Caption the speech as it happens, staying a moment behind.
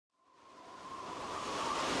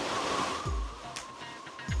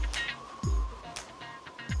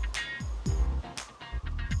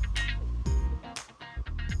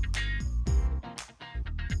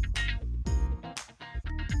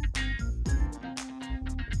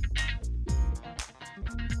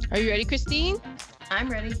Are you ready, Christine? I'm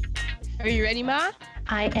ready. Are you ready, Ma?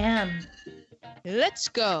 I am. Let's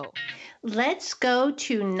go. Let's go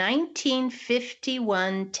to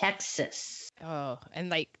 1951 Texas. Oh, and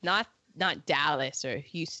like not Dallas or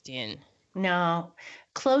Houston. No,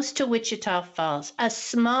 close to Wichita Falls, a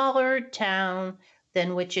smaller town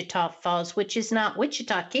than Wichita Falls, which is not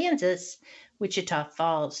Wichita, Kansas, Wichita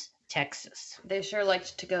Falls, Texas. They sure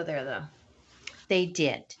liked to go there, though. They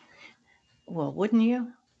did. Well, wouldn't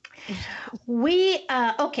you?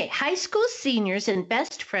 High school seniors and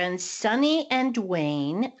best friends Sonny and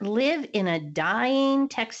Dwayne live in a dying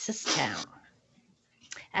Texas town.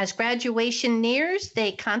 As graduation nears,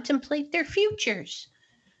 they contemplate their futures.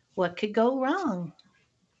 What could go wrong?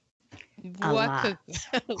 A lot.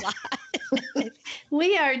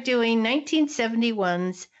 We are doing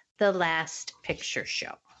 1971's The Last Picture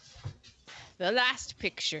Show. The Last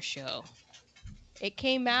Picture Show. It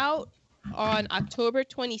came out on October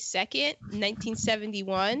 22nd,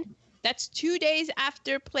 1971. That's 2 days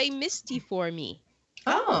after Play Misty for Me.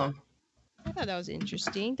 Oh. I thought that was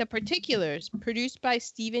interesting. The Particulars, produced by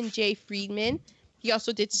Stephen J. Friedman. He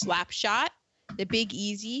also did Slapshot, The Big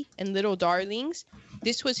Easy, and Little Darlings.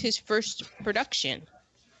 This was his first production.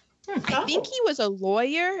 I think he was a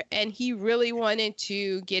lawyer, and he really wanted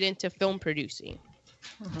to get into film producing.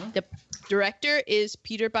 Mm-hmm. The director is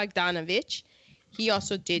Peter Bogdanovich. He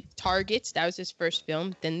also did Targets. That was his first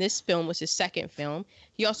film. Then this film was his second film.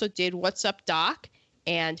 He also did What's Up, Doc?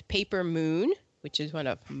 And Paper Moon, which is one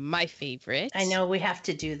of my favorites. I know, we have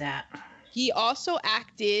to do that. He also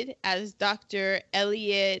acted as Dr.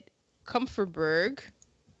 Elliot Kumferberg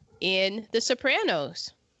in The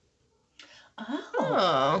Sopranos.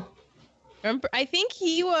 Oh. Remember, I think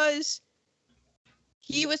he was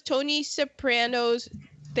Tony Soprano's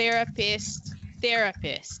therapist.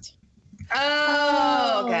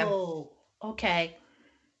 Oh, Okay.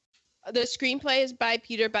 The screenplay is by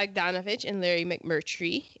Peter Bogdanovich and Larry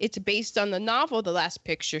McMurtry. It's based on the novel The Last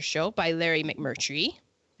Picture Show by Larry McMurtry.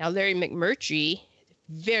 Now, Larry McMurtry,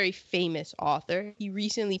 very famous author, he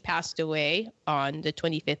recently passed away on the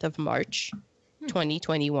 25th of March,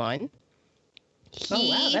 2021. Oh,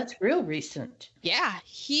 wow, that's real recent. Yeah,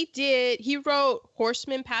 he wrote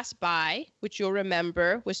Horsemen Pass By, which you'll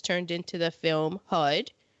remember was turned into the film HUD,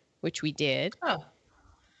 which we did. Oh.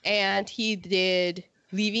 And he did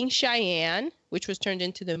Leaving Cheyenne, which was turned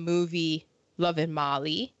into the movie Love and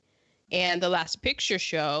Molly, and The Last Picture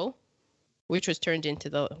Show, which was turned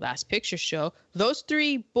into The Last Picture Show. Those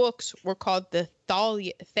three books were called the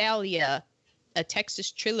Thalia, a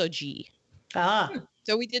Texas trilogy. Ah.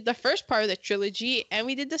 So we did the first part of the trilogy, and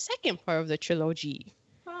we did the second part of the trilogy.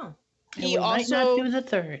 Oh. He might not do the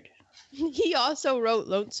third. He also wrote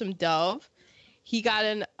Lonesome Dove. He got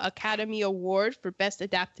an Academy Award for Best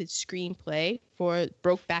Adapted Screenplay for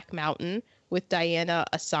Brokeback Mountain with Diana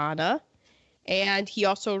Asana. And he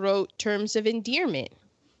also wrote Terms of Endearment.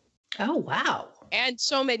 Oh, wow. And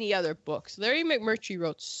so many other books. Larry McMurtry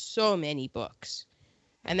wrote so many books.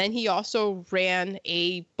 And then he also ran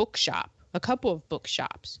a bookshop, a couple of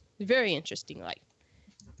bookshops. Very interesting life.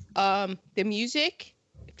 The music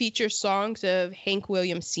features songs of Hank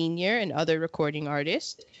Williams Sr. and other recording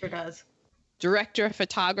artists. Sure does. Director of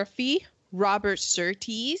photography, Robert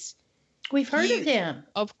Surtees. We've heard of him.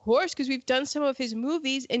 Of course, because we've done some of his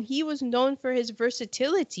movies, and he was known for his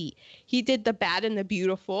versatility. He did The Bad and the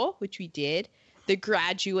Beautiful, which we did, The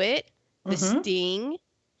Graduate, The Sting.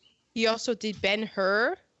 He also did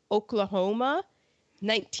Ben-Hur, Oklahoma,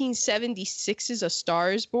 1976's A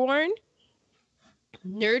Star is Born.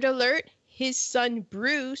 Nerd alert, his son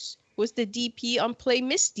Bruce was the DP on Play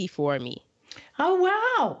Misty for Me. Oh,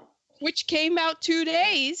 wow. Which came out 2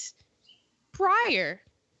 days prior.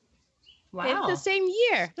 Wow. In the same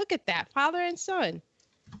year. Look at that. Father and son.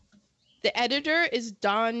 The editor is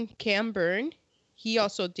Don Camburn. He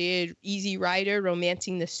also did Easy Rider,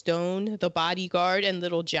 Romancing the Stone, The Bodyguard, and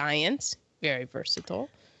Little Giants. Very versatile.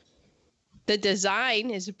 The design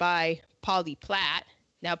is by Polly Platt.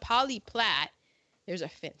 Now, Polly Platt, there's a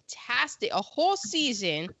whole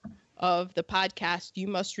season of the podcast, You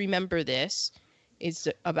Must Remember This, is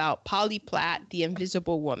about Polly Platt, the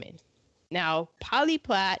Invisible Woman. Now, Polly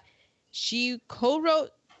Platt, she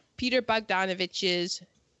co-wrote Peter Bogdanovich's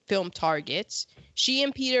film Targets. She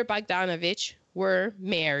and Peter Bogdanovich were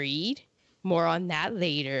married. More on that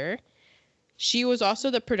later. She was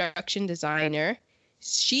also the production designer.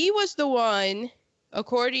 She was the one,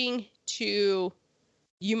 according to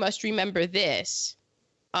You Must Remember This.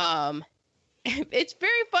 It's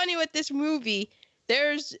very funny with this movie.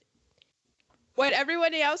 There's what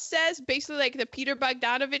everybody else says, basically like the Peter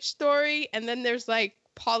Bogdanovich story, and then there's like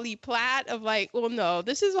Polly Platt of like, well, no,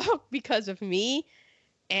 this is all because of me.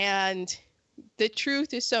 And the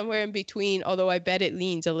truth is somewhere in between, although I bet it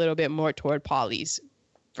leans a little bit more toward Polly's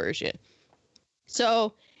version.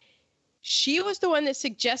 So she was the one that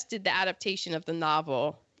suggested the adaptation of the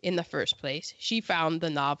novel in the first place. She found the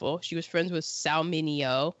novel. She was friends with Sal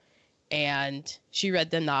Mineo, and she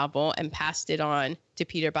read the novel and passed it on to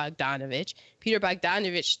Peter Bogdanovich. Peter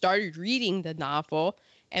Bogdanovich started reading the novel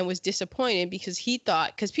and was disappointed because he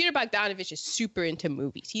thought, because Peter Bogdanovich is super into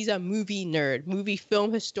movies. He's a movie nerd, movie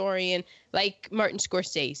film historian, like Martin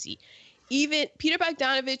Scorsese. Even Peter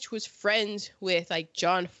Bogdanovich was friends with like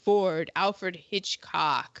John Ford, Alfred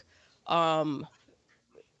Hitchcock,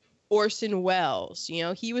 Orson Welles. You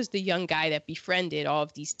know, he was the young guy that befriended all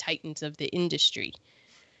of these titans of the industry.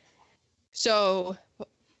 So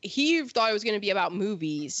he thought it was going to be about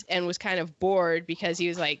movies and was kind of bored because he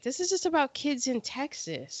was like, this is just about kids in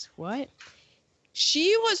Texas. What?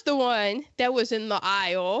 She was the one that was in the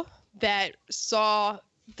aisle that saw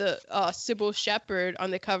the Sybil Shepherd on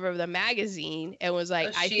the cover of the magazine and was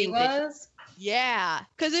like, I think that, yeah,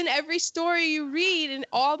 because in every story you read in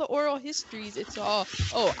all the oral histories, it's all,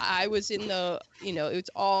 oh, I was in the, you know, it's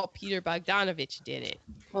all Peter Bogdanovich did it.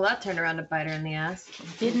 Well, that turned around to bite her in the ass.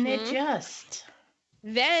 Didn't it just?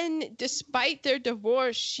 Then, despite their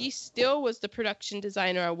divorce, she still was the production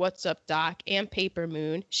designer of What's Up Doc and Paper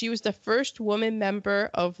Moon. She was the first woman member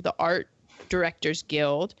of the Art Directors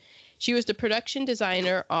Guild. She was the production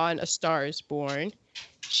designer on A Star is Born.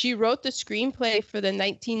 She wrote the screenplay for the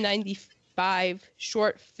 1995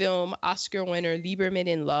 short film Oscar winner Lieberman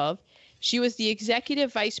in Love. She was the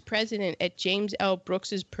executive vice president at James L.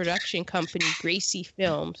 Brooks's production company, Gracie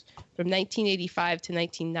Films, from 1985 to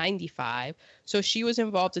 1995. So she was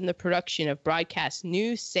involved in the production of Broadcast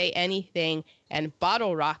News, Say Anything, and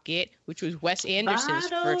Bottle Rocket, which was Wes Anderson's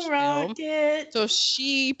first film. So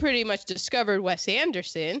she pretty much discovered Wes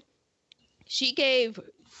Anderson. She gave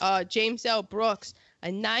James L. Brooks a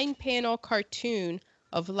 9-panel cartoon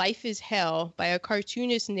of Life is Hell by a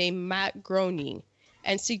cartoonist named Matt Groening,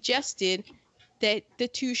 and suggested that the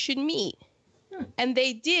two should meet. And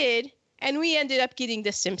they did, and we ended up getting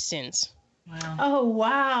The Simpsons. Wow. Oh,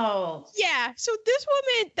 wow. Yeah, so this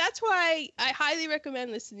woman, that's why I highly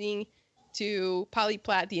recommend listening to Polly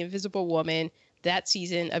Platt, The Invisible Woman, that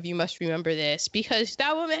season of You Must Remember This, because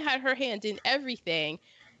that woman had her hand in everything.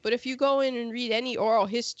 But if you go in and read any oral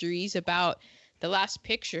histories about The Last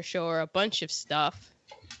Picture Show or a bunch of stuff,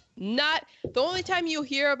 not the only time you'll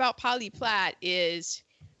hear about Polly Platt is,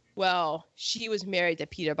 well, she was married to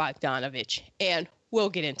Peter Bogdanovich, and we'll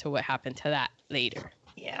get into what happened to that later.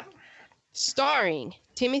 Yeah. Starring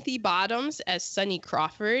Timothy Bottoms as Sonny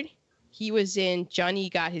Crawford. He was in Johnny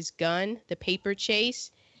Got His Gun, The Paper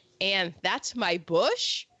Chase, and That's My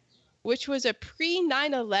Bush, which was a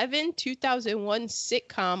pre-9/11 2001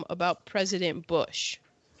 sitcom about President Bush.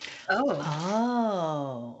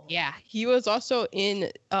 Oh. Yeah, he was also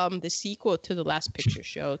in the sequel to The Last Picture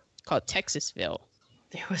Show called Texasville.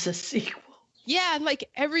 There was a sequel. Yeah, like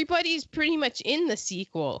everybody's pretty much in the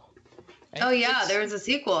sequel. Right? Oh, yeah, there was a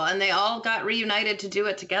sequel, and they all got reunited to do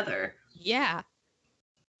it together. Yeah.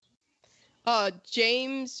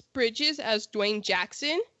 James Bridges as Dwayne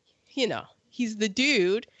Jackson. You know, he's the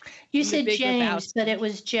dude. You said James, Lebowski. but it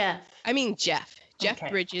was Jeff. I mean Jeff. Jeff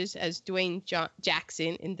Okay. Bridges as Dwayne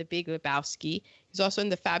Jackson in The Big Lebowski. He's also in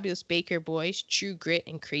The Fabulous Baker Boys, True Grit,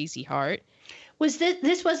 and Crazy Heart. Was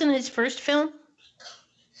this wasn't his first film?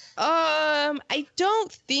 I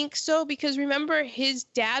don't think so, because remember his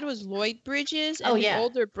dad was Lloyd Bridges and his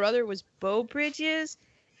older brother was Beau Bridges.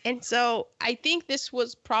 And so I think this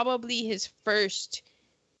was probably his first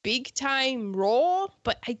big time role,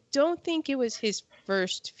 but I don't think it was his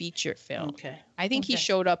first feature film. Okay. I think he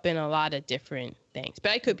showed up in a lot of different things,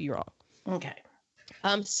 but I could be wrong. Okay.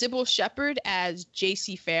 Sybil Shepherd as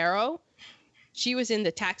J.C. Farrow. She was in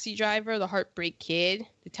The Taxi Driver, The Heartbreak Kid,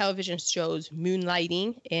 the television shows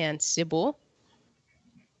Moonlighting, and Sybil.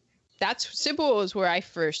 Sybil was where I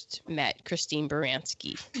first met Christine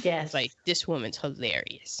Baranski. Yes. Like, this woman's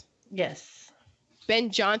hilarious. Yes. Ben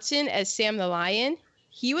Johnson as Sam the Lion.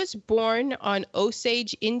 He was born on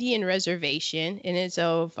Osage Indian Reservation and is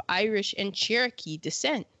of Irish and Cherokee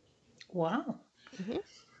descent. Wow. Mm-hmm.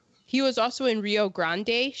 He was also in Rio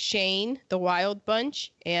Grande, Shane, The Wild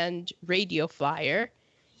Bunch, and Radio Flyer.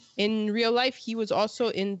 In real life, he was also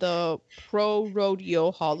in the Pro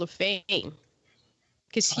Rodeo Hall of Fame,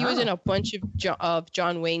 because he was in a bunch of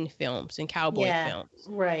John Wayne films and cowboy films.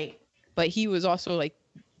 Right. But he was also like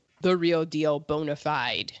the real deal, bona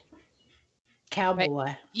fide cowboy.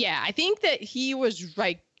 Right? Yeah, I think that he was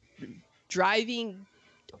like driving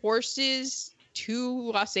horses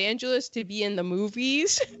to Los Angeles to be in the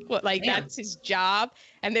movies. Like Damn. that's his job.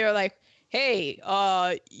 And they were like, hey,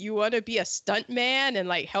 you want to be a stunt man and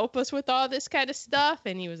like help us with all this kind of stuff?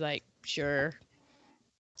 And he was like, sure.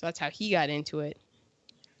 So that's how he got into it.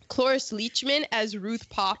 Cloris Leachman as Ruth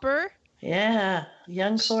Popper. Yeah,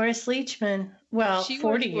 young Cloris Leachman. Well,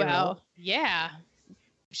 40-year-old. Yeah.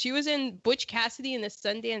 She was in Butch Cassidy and the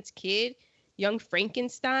Sundance Kid, Young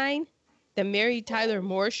Frankenstein, The Mary Tyler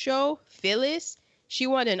Moore Show, Phyllis. She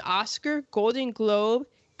won an Oscar, Golden Globe,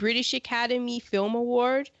 British Academy Film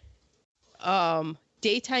Award,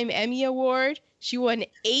 Daytime Emmy Award. She won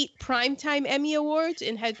 8 Primetime Emmy Awards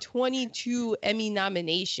and had 22 Emmy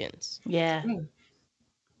nominations. Yeah.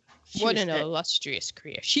 What an illustrious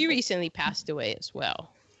career. She recently passed away as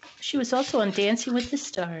well. She was also on Dancing with the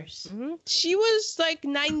Stars. Mm-hmm. She was like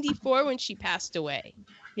 94 when she passed away.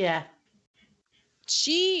 Yeah.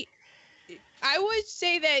 I would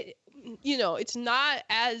say that, you know, it's not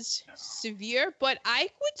as severe, but I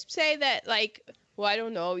would say that, like, well, I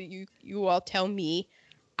don't know, you all tell me.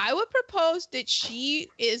 I would propose that she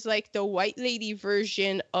is like the white lady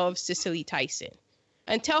version of Cicely Tyson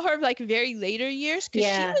until her like very later years,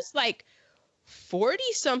 because she was like 40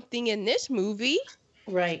 something in this movie.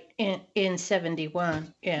 Right. In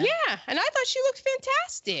 71. Yeah. Yeah. And I thought she looked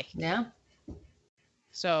fantastic. Yeah.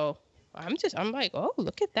 So I'm like, oh,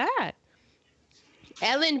 look at that.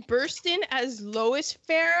 Ellen Burstyn as Lois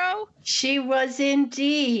Farrow. She was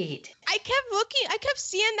indeed. I kept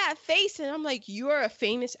seeing that face, and I'm like, you are a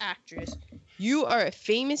famous actress. You are a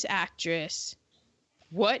famous actress.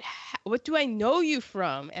 What do I know you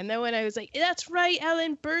from? And then when I was like, that's right,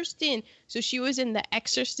 Ellen Burstyn. So she was in The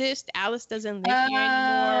Exorcist. Alice Doesn't Live Here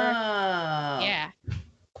Anymore. Yeah.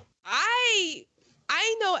 I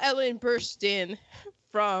know Ellen Burstyn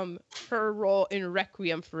from her role in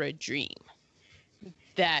Requiem for a Dream.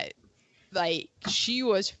 That, like, she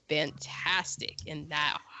was fantastic in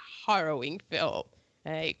that harrowing film.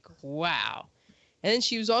 Like, wow. And then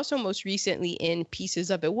she was also most recently in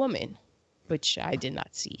Pieces of a Woman, which I did not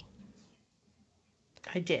see.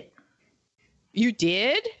 I did. You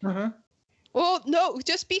did? Uh-huh. Well, no,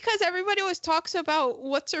 just because everybody always talks about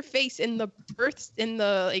what's her face in the birth, in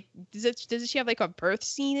the, like, does she have like a birth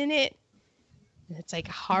scene in it? It's like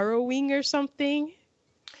harrowing or something.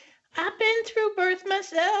 I've been through birth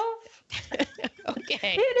myself.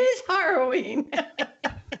 Okay. It is harrowing.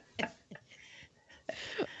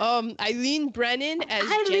 Eileen Brennan as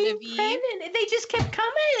Genevieve. Brennan. They just kept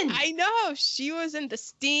coming. I know. She was in The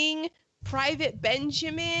Sting, Private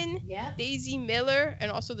Benjamin, Daisy Miller, and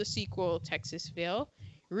also the sequel, Texasville.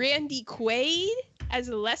 Randy Quaid as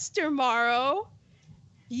Lester Morrow.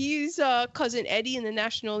 He's Cousin Eddie in the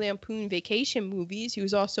National Lampoon Vacation movies. He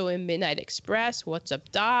was also in Midnight Express, What's Up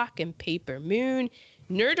Doc, and Paper Moon.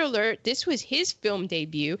 Nerd alert, this was his film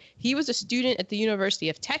debut. He was a student at the University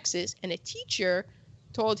of Texas, and a teacher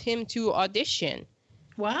told him to audition.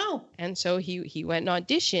 Wow. And so he went and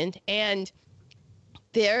auditioned. And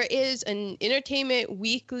there is an Entertainment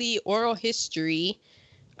Weekly oral history.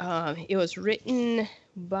 It was written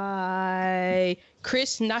by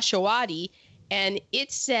Chris Nashawati. And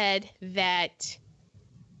it said that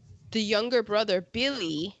the younger brother,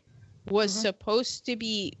 Billy, was supposed to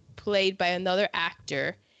be played by another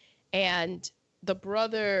actor. And the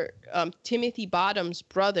brother, Timothy Bottom's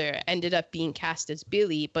brother, ended up being cast as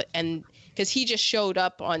Billy. And because he just showed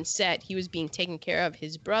up on set, he was being taken care of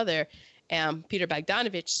his brother. And Peter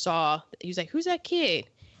Bogdanovich he was like, who's that kid?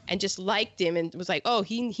 And just liked him and was like, oh,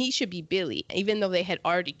 he should be Billy, even though they had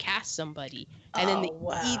already cast somebody. And in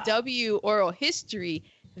the EW oral history,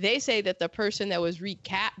 they say that the person that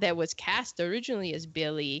was cast originally as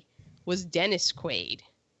Billy was Dennis Quaid,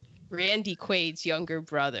 Randy Quaid's younger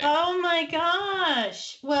brother. Oh my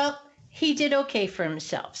gosh. Well, he did okay for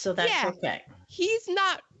himself, so that's okay. He's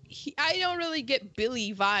not. I don't really get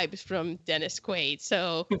Billy vibes from Dennis Quaid,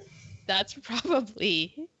 so that's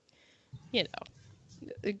probably, you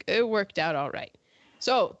know, it worked out all right.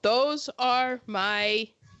 So those are my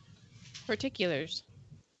particulars.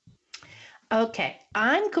 Okay,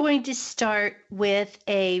 I'm going to start with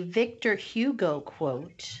a Victor Hugo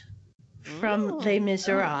quote from Les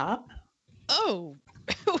Miserables. Oh.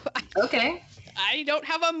 Okay. I don't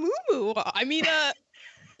have a moo-moo. I mean a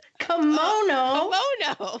kimono.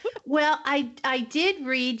 Kimono. Well, I did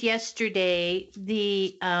read yesterday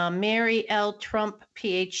the Mary L. Trump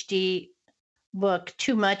PhD book,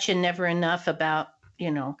 Too Much and Never Enough, about,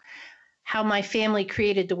 you know, how my family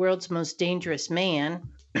created the world's most dangerous man.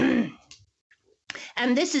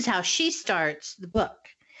 And this is how she starts the book.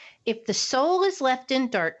 If the soul is left in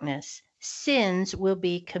darkness, sins will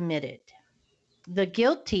be committed. The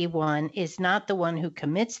guilty one is not the one who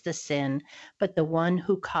commits the sin, but the one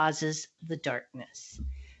who causes the darkness.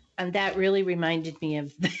 And that really reminded me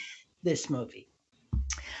of this movie.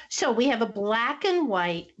 So we have a black and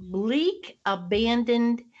white, bleak,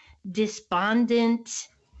 abandoned, despondent,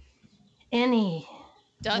 any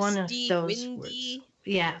one of Dusty, those windy. words.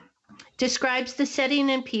 Yeah. Describes the setting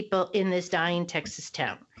and people in this dying Texas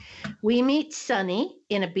town. We meet Sonny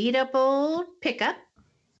in a beat up old pickup.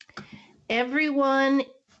 Everyone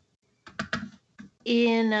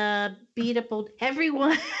in a beat up old,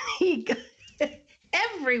 everyone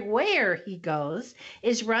everywhere he goes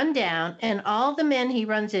is run down, and all the men he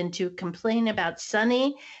runs into complain about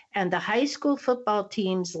Sonny and the high school football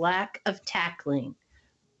team's lack of tackling.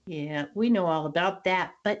 Yeah, we know all about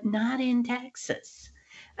that, but not in Texas.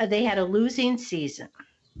 They had a losing season.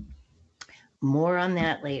 More on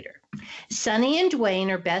that later. Sonny and Dwayne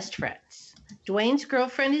are best friends. Dwayne's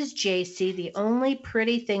girlfriend is JC, the only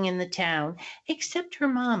pretty thing in the town, except her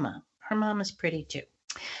mama. Her mama's pretty too.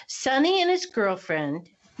 Sonny and his girlfriend,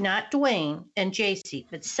 not Dwayne and JC,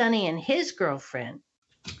 but Sonny and his girlfriend,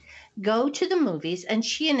 go to the movies, and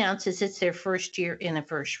she announces it's their first year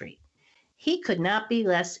anniversary. He could not be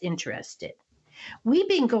less interested. We've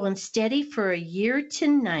been going steady for a year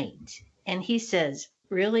tonight. And he says,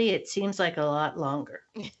 really, it seems like a lot longer.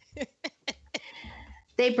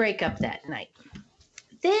 They break up that night.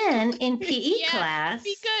 Then in PE class.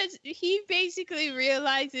 Because he basically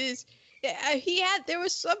realizes there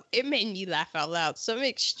was some, it made me laugh out loud, some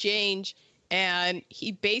exchange, and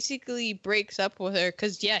he basically breaks up with her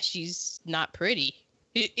because, she's not pretty.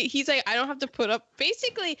 He's like, I don't have to put up,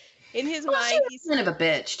 basically. In his mind, he's kind of a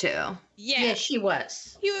bitch too. Yeah, she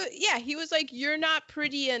was. He was like, you're not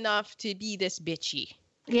pretty enough to be this bitchy.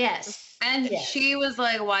 Yes. And she was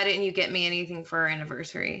like, why didn't you get me anything for our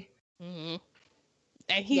anniversary? Mm-hmm.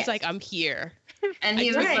 And he's like, I'm here. And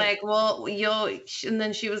he was like, well, and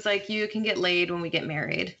then she was like, you can get laid when we get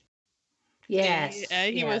married. Yes.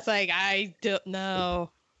 And he was like, I don't know.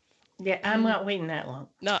 Yeah, I'm not waiting that long.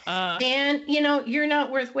 Nuh-uh. And, you're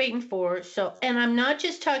not worth waiting for. So, and I'm not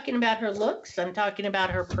just talking about her looks. I'm talking about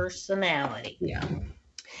her personality. Yeah.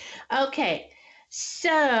 Okay.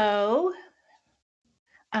 So,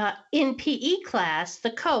 in PE class, the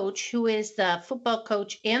coach, who is the football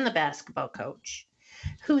coach and the basketball coach,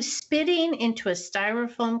 who's spitting into a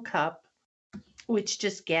styrofoam cup, which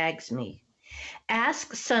just gags me,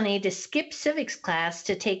 asks Sonny to skip civics class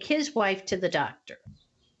to take his wife to the doctor.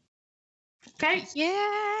 Okay.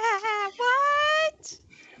 Yeah, what?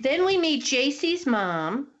 Then we meet JC's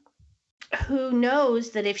mom, who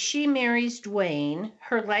knows that if she marries Dwayne,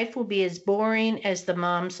 her life will be as boring as the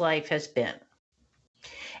mom's life has been.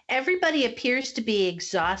 Everybody appears to be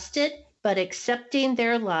exhausted, but accepting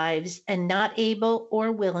their lives and not able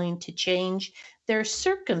or willing to change their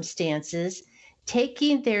circumstances,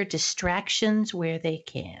 taking their distractions where they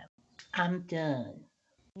can. I'm done.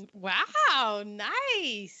 Wow,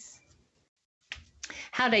 nice.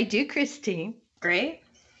 How'd I do, Christine? Great.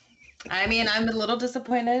 I mean, I'm a little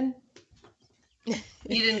disappointed. You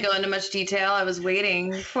didn't go into much detail. I was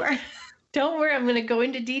waiting for. Don't worry, I'm going to go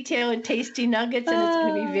into detail and tasty nuggets, and it's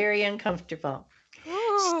going to be very uncomfortable.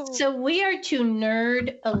 Oh. So we are to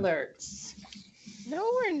nerd alerts. No,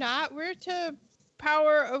 we're not. We're to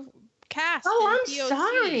Power of Cast. Oh, I'm POC.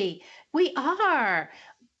 sorry. We are.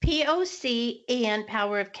 POC and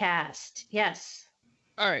Power of Cast. Yes.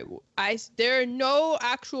 All right. There are no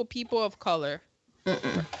actual people of color.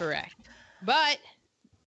 Mm-mm. Correct. But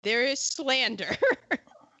there is slander.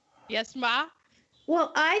 Yes, Ma?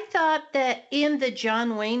 Well, I thought that in the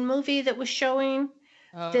John Wayne movie that was showing,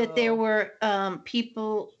 that there were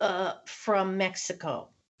people from Mexico.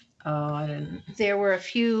 Oh, I didn't. There were a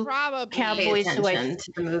few probably cowboys pay attention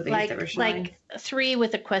to the movies that were showing. like 3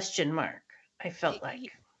 with a question mark, I felt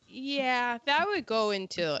like. Yeah, that would go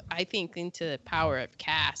into, I think, into the Power of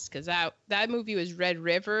Cast, because that movie was Red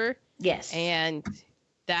River. Yes. And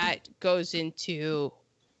that goes into,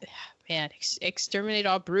 man, Exterminate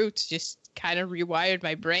All Brutes just kind of rewired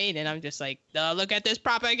my brain, and I'm just like, oh, look at this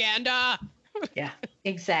propaganda. Yeah,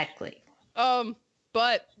 exactly.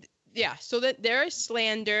 But yeah, so that there is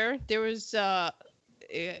slander. There was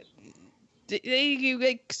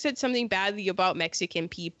they said something badly about Mexican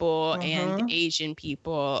people and Asian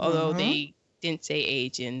people, although they didn't say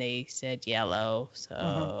Asian, they said yellow.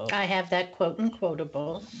 So I have that quote and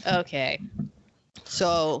quotable. Okay.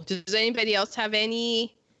 So does anybody else have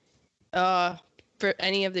any for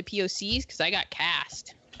any of the POCs? Because I got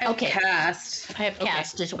cast. Okay. Cast. I have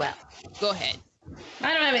cast as well. Go ahead.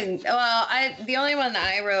 I don't have any. Well, the only one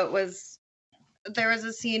that I wrote was there was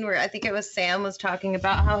a scene where I think it was Sam was talking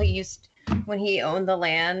about how he used when he owned the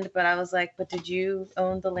land, but I was like, but did you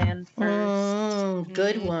own the land first?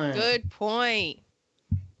 Good one. Good point.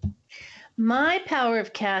 My power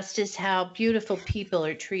of cast is how beautiful people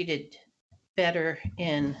are treated better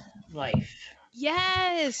in life.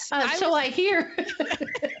 Yes. I hear.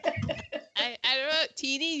 I don't know,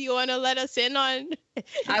 Teeny, you want to let us in on?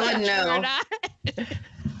 I wouldn't know.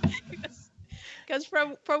 Because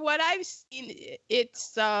from what I've seen,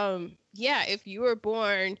 it's if you were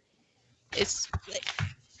born, it's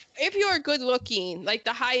if you're good looking, like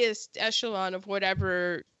the highest echelon of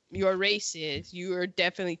whatever your race is, you are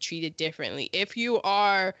definitely treated differently. If you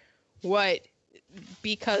are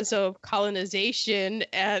because of colonization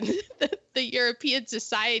and the European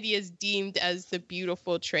society is deemed as the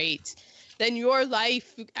beautiful traits, then your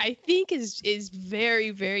life, I think, is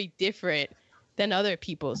very, very different than other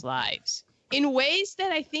people's lives in ways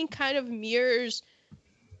that I think kind of mirrors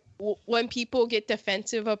when people get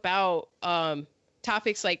defensive about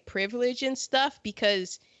topics like privilege and stuff,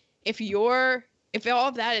 because if all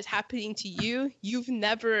of that is happening to you, you've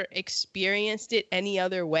never experienced it any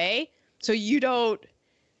other way. So you don't,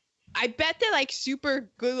 I bet that like super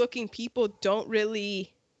good looking people don't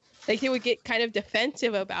really, like they would get kind of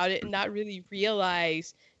defensive about it and not really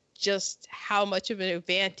realize just how much of an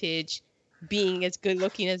advantage being as good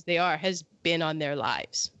looking as they are has been on their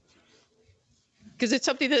lives. Because it's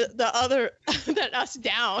something that that us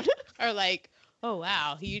down are like, oh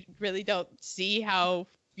wow, you really don't see how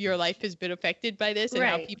your life has been affected by this and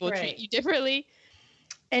how people treat you differently.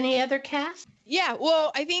 Any other cast? Yeah,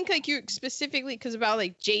 well, I think like you specifically because about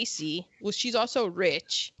like JC, well, she's also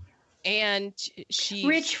rich, and she's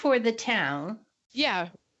rich for the town. Yeah,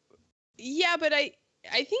 but I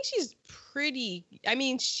think she's pretty. I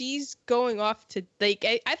mean, she's going off to like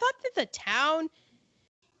I thought that the town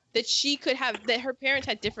that she could have, that her parents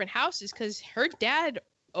had different houses because her dad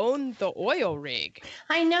owned the oil rig.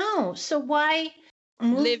 I know. So why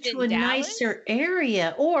move to a nicer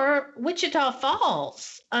area or Wichita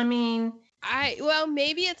Falls? I mean,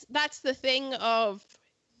 maybe that's the thing of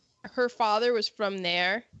her father was from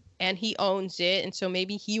there and he owns it, and so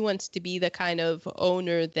maybe he wants to be the kind of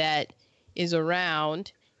owner that is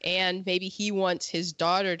around, and maybe he wants his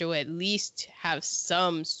daughter to at least have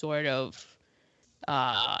some sort of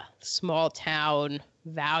small town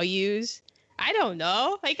values. I don't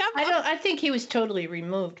know. Like I think he was totally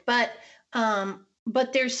removed, but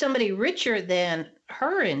there's somebody richer than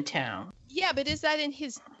her in town. Yeah, but is that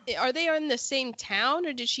are they in the same town,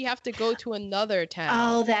 or did she have to go to another town?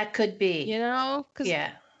 Oh, that could be. You know?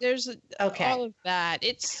 Yeah. There's all of that.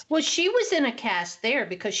 Well, she was in a cast there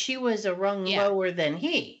because she was a rung lower than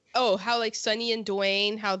he. Oh, how like Sonny and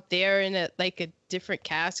Dwayne, how they're in a different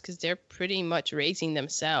cast because they're pretty much raising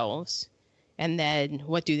themselves. And then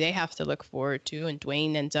what do they have to look forward to? And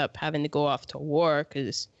Dwayne ends up having to go off to war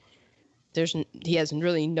because he has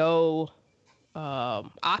really no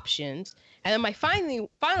options. And then my final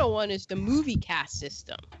one is the movie cast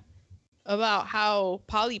system, about how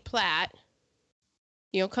Polly Platt,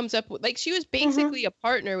 comes up with, like, she was basically a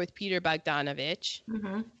partner with Peter Bogdanovich.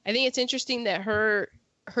 Mm-hmm. I think it's interesting that her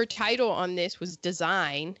title on this was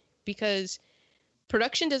design, because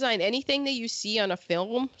production design, anything that you see on a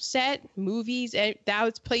film set, movies, that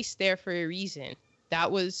was placed there for a reason.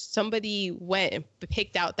 That was, somebody went and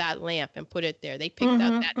picked out that lamp and put it there. They picked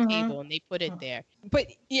out that table and they put it there. But,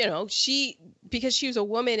 because she was a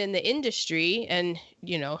woman in the industry and,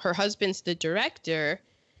 her husband's the director,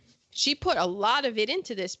 she put a lot of it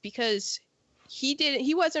into this because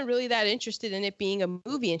he wasn't really that interested in it being a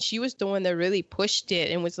movie. And she was the one that really pushed it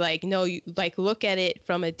and was like, no, you look at it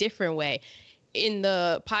from a different way. In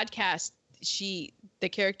the podcast, the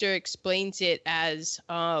character explains it as,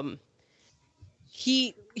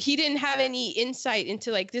 he didn't have any insight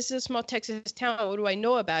into this is a small Texas town. What do I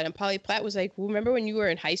know about it? And Polly Platt was like, well, remember when you were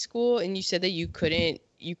in high school and you said that you couldn't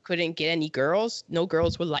get any girls? No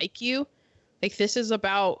girls would like you. This is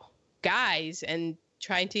about guys and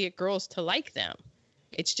trying to get girls to like them.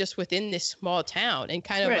 It's just within this small town, and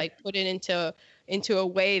kind of put it into a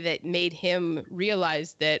way that made him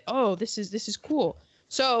realize that, oh, this is cool.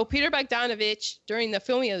 So Peter Bogdanovich, during the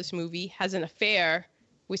filming of this movie, has an affair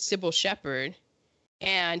with Sybil Shepherd.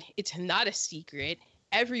 And it's not a secret.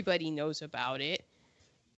 Everybody knows about it.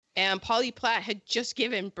 And Polly Platt had just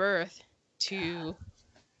given birth to,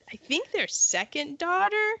 I think, their second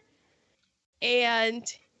daughter. And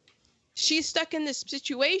she's stuck in this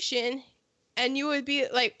situation. And you would be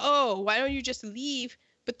like, oh, why don't you just leave?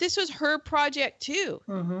 But this was her project, too.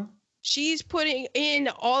 Mm-hmm. She's putting in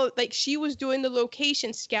she was doing the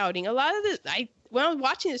location scouting. A lot of when I was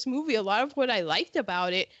watching this movie, a lot of what I liked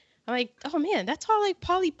about it I'm like, oh man, that's all like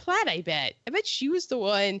Polly Platt. I bet she was the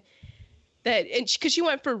one that, and because she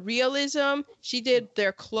went for realism, she did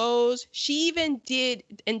their clothes. She even did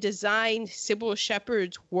and designed Sybil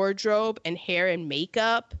Shepherd's wardrobe and hair and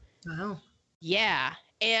makeup. Wow. Yeah,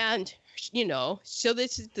 and so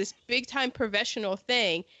this is this big time professional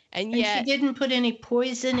thing, and yet she didn't put any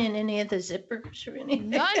poison in any of the zippers or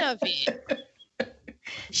anything. none of it.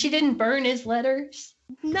 She didn't burn his letters.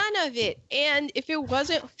 None of it. And if it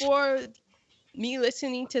wasn't for me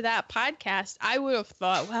listening to that podcast, I would have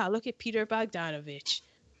thought, wow, look at Peter Bogdanovich.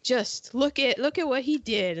 Just look at what he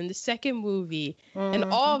did in the second movie and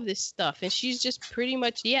all of this stuff. And she's just pretty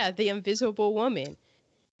much, the Invisible Woman,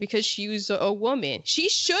 because she was a woman.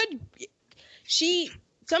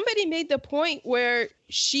 Somebody made the point where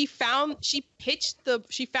she found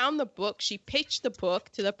the book. She pitched the book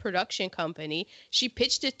to the production company. She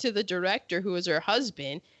pitched it to the director, who was her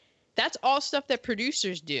husband. That's all stuff that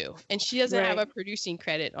producers do. And she doesn't have a producing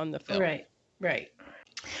credit on the film. Right.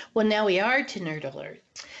 Well, now we are to Nerd Alert.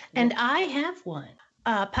 And I have one.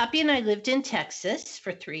 Poppy and I lived in Texas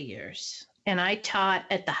for 3 years. And I taught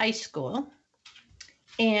at the high school.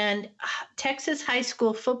 And Texas high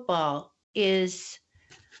school football is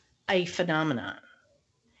a phenomenon.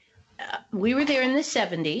 We were there in the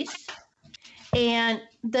 70s, and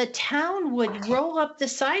the town would roll up the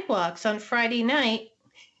sidewalks on Friday night,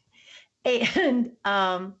 and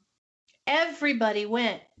everybody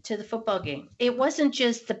went to the football game. It wasn't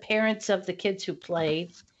just the parents of the kids who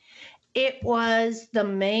played. It was the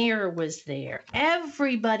mayor was there.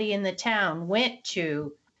 Everybody in the town went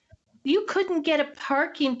to. You couldn't get a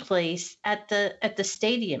parking place at the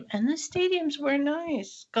stadium, and the stadiums were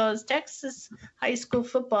nice because Texas high school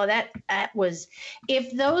football, that was,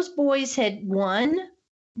 if those boys had won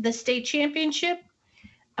the state championship,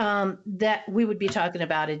 that we would be talking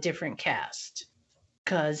about a different cast.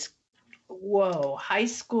 Because high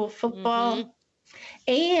school football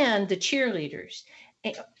and the cheerleaders.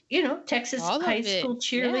 Texas high school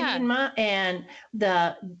cheerleading, and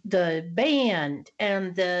the band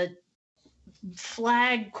and the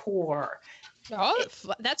flag corps.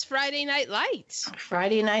 That's Friday Night Lights.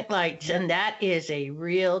 Friday Night Lights, and that is a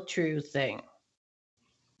real true thing.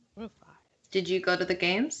 Did you go to the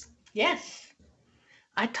games? Yes.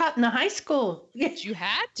 I taught in the high school. Yes. You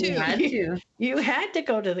had to. You had to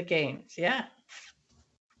go to the games, yeah.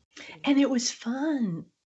 And it was fun.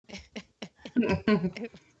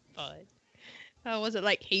 Fun. Was it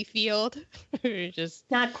like hayfield? Just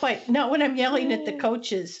not quite. Not when I'm yelling at the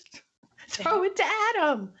coaches. Throw it to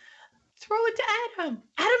Adam.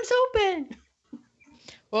 Adam's open.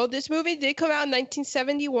 Well, this movie did come out in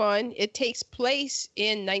 1971. It takes place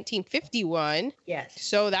in 1951. Yes.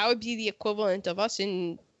 So that would be the equivalent of us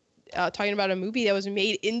in talking about a movie that was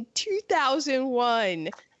made in 2001.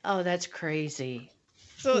 Oh, that's crazy.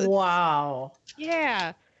 So, wow.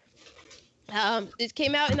 Yeah. It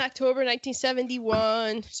came out in October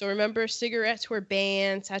 1971. So remember, cigarettes were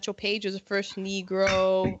banned. Satchel Paige was the first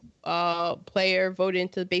Negro player voted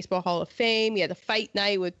into the Baseball Hall of Fame. We had the fight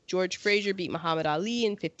night with George Frazier beat Muhammad Ali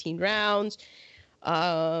in 15 rounds.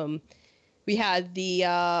 We had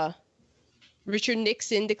the Richard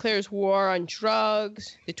Nixon declares war on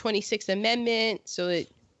drugs. The 26th Amendment, so that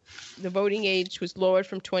the voting age was lowered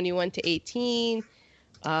from 21 to 18.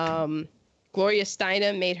 Gloria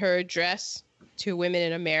Steinem made her address to women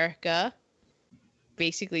in America,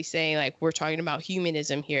 basically saying, like, we're talking about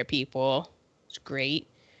humanism here, people. It's great.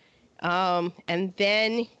 And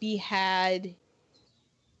then we had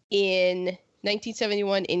in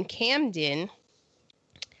 1971 in Camden,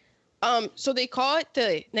 so they call it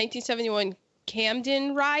the 1971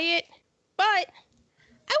 Camden riot, but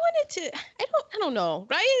I don't know.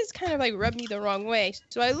 Riot is kind of like rubbed me the wrong way.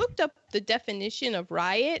 So I looked up the definition of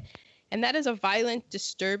riot, and that is a violent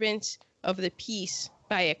disturbance of the peace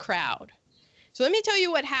by a crowd. So let me tell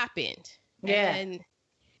you what happened. Yeah. And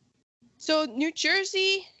so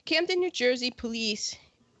Camden, New Jersey police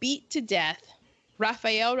beat to death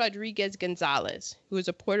Rafael Rodriguez Gonzalez, who was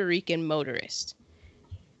a Puerto Rican motorist.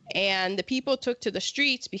 And the people took to the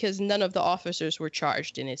streets because none of the officers were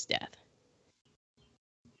charged in his death.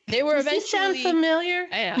 They were Does this sound familiar?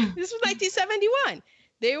 Yeah, this was 1971.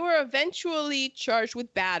 They were eventually charged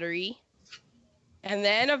with battery, and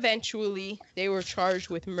then eventually they were charged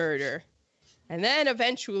with murder, and then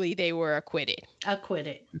eventually they were acquitted.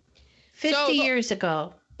 50 years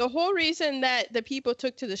ago. The whole reason that the people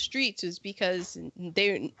took to the streets is because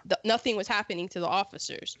nothing was happening to the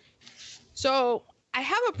officers. So I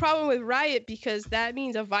have a problem with riot because that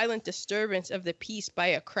means a violent disturbance of the peace by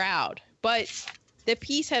a crowd. But the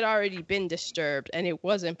peace had already been disturbed, and it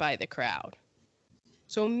wasn't by the crowd.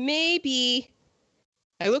 So maybe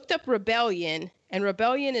I looked up rebellion, and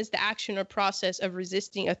rebellion is the action or process of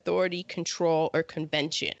resisting authority, control, or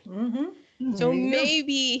convention. Mm-hmm. So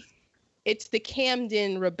maybe it's the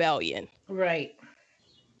Camden Rebellion. Right.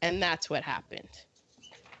 And that's what happened.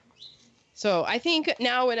 So I think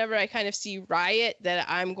now whenever I kind of see riot, that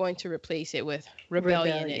I'm going to replace it with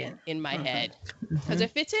rebellion. In my head. Because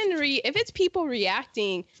if it's people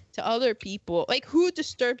reacting to other people, like who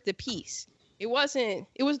disturbed the peace? It was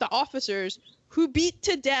the officers who beat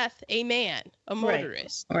to death a man, a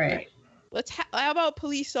motorist. Right. How about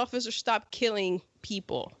police officers stop killing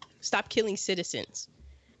people? Stop killing citizens.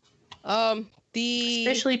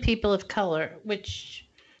 Especially people of color, which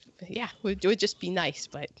would just be nice,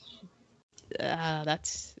 but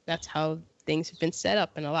that's how things have been set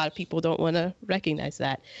up, and a lot of people don't want to recognize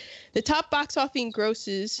that. The top box office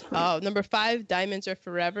grosses: number 5, Diamonds Are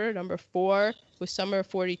Forever. Number 4 was Summer of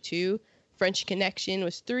 42. French Connection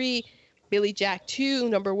was 3. Billy Jack 2.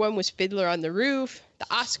 Number 1 was Fiddler on the Roof. The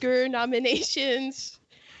Oscar nominations.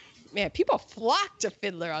 Man, people flocked to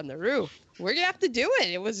Fiddler on the Roof. We're gonna have to do it.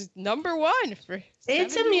 It was number 1 for.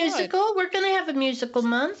 It's 71. a musical. We're gonna have a musical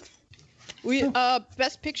month. We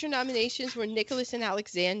Best Picture nominations were Nicholas and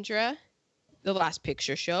Alexandra, The Last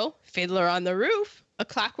Picture Show, Fiddler on the Roof, A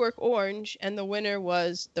Clockwork Orange, and the winner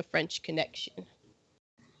was The French Connection.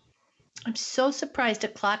 I'm so surprised. A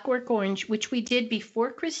Clockwork Orange, which we did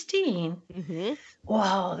before Christine. Mm-hmm.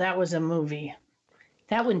 Wow, that was a movie.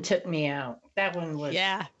 That one took me out. That one was.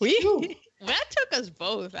 Yeah, that took us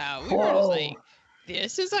both out. We were just like,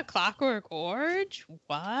 this is A Clockwork Orange?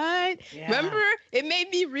 What? Yeah. Remember, it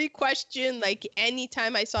made me re-question, like,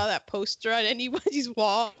 anytime I saw that poster on anybody's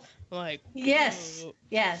wall. I'm like, Yes. oh.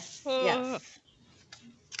 Yes. Oh. Yes.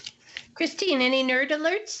 Christine, any nerd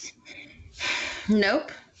alerts?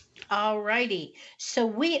 Nope. All righty. So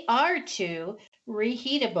we are to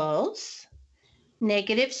reheatables.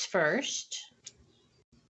 Negatives first.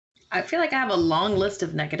 I feel like I have a long list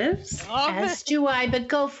of negatives. As do I, but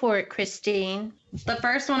go for it, Christine. The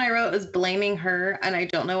first one I wrote was blaming her, and I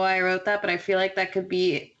don't know why I wrote that, but I feel like that could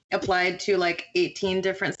be applied to like 18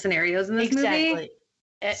 different scenarios in this movie.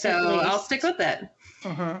 So I'll stick with it.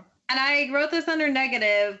 Mm-hmm. And I wrote this under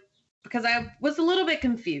negative because I was a little bit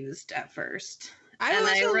confused at first. I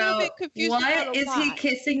was a little bit confused. What is he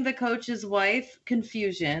kissing the coach's wife?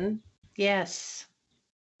 Confusion. Yes.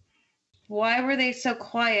 Why were they so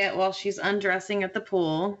quiet while she's undressing at the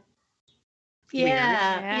pool?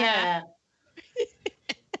 Yeah.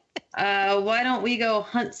 Why don't we go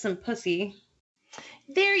hunt some pussy?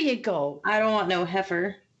 There you go. I don't want no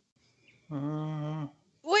heifer.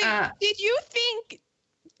 Wait, did you think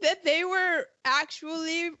that they were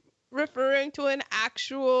actually referring to an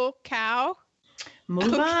actual cow?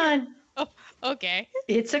 Move on. Oh, okay.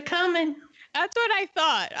 It's a coming. That's what I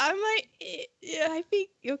thought. I'm like, yeah, I think,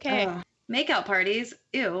 okay. Makeout parties.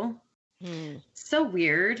 Ew. So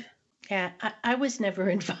weird. Yeah, I was never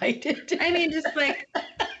invited. I mean, just like,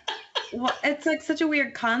 well, it's like such a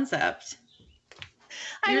weird concept.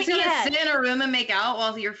 You're just going to sit in a room and make out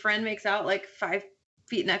while your friend makes out like 5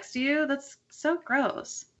 feet next to you? That's so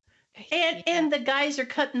gross. And the guys are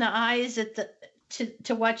cutting the eyes at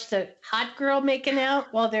to watch the hot girl making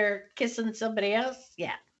out while they're kissing somebody else.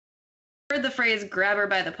 Yeah. Heard the phrase "grab her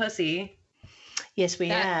by the pussy." Yes, we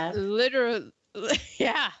have. Literally,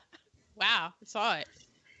 yeah. Wow, I saw it.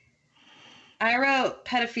 I wrote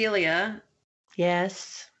pedophilia.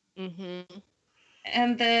 Yes. Mm-hmm.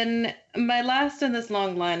 And then my last in this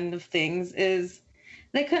long line of things is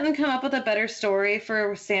they couldn't come up with a better story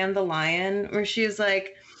for Sam the Lion, where she's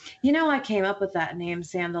like, I came up with that name,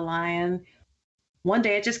 Sam the Lion. One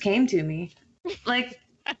day it just came to me. Like,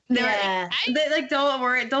 Yeah. Don't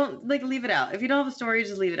worry, don't leave it out. If you don't have a story,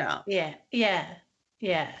 just leave it out. Yeah.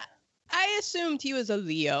 I assumed he was a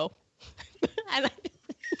Leo. And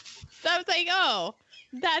I was like, oh,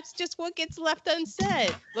 that's just what gets left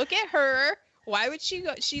unsaid. Look at her. Why would she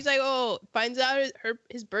go? She's like, oh, finds out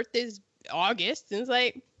his birthday's August. And it's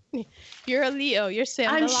like, you're a Leo. You're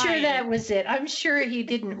Sam I'm the sure Lion. that was it. I'm sure he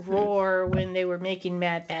didn't roar when they were making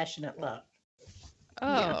Mad Passionate Love.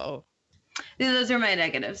 Oh. Yeah. Those are my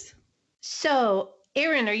negatives. So,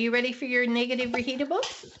 Erin, are you ready for your negative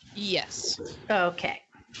reheatables? Yes. Okay.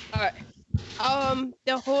 All right.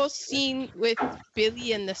 The whole scene with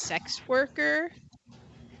Billy and the sex worker.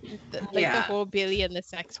 The whole Billy and the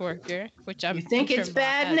sex worker, which I'm. You think I'm it's sure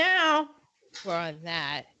bad now? We're on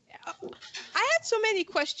that. I had so many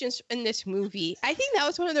questions in this movie. I think that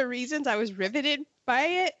was one of the reasons I was riveted by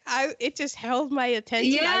it. It just held my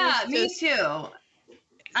attention. Yeah, me too.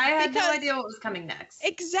 I had no idea what was coming next.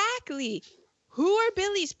 Exactly. Who are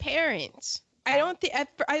Billy's parents? I don't think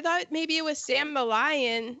I thought maybe it was Sam the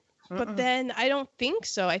lion, but Mm-mm. then I don't think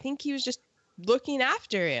so. I think he was just looking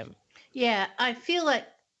after him. Yeah, I feel like.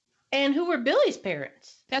 And who were Billy's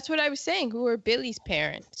parents? That's what I was saying. Who were Billy's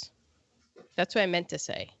parents? That's what I meant to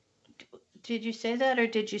say. Did you say that or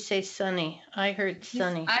did you say Sonny? I heard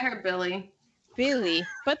Sonny. I heard Billy. Billy.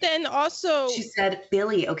 But then also, She said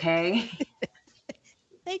Billy, okay?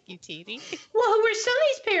 thank you, Titi. Well, who were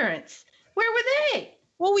Sonny's parents? Where were they?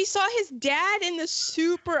 Well, we saw his dad in the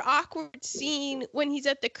super awkward scene when he's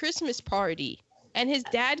at the Christmas party, and his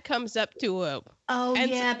dad comes up to him. Oh, And-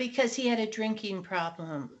 yeah, because he had a drinking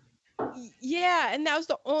problem. Yeah, and that was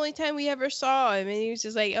the only time we ever saw him, and he was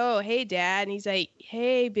just like, "Oh, hey, Dad," and he's like,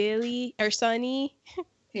 "Hey, Billy or Sonny."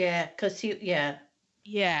 Yeah, because yeah.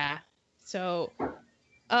 Yeah. So,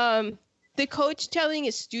 the coach telling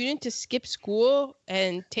his student to skip school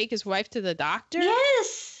and take his wife to the doctor.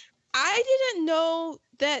 Yes. I didn't know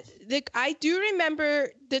that. I do remember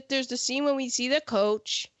that there's the scene when we see the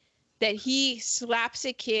coach that he slaps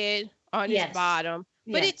a kid on Yes. his bottom,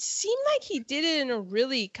 but Yes. it seemed like he did it in a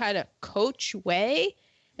really kind of coach way.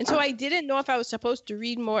 And so I didn't know if I was supposed to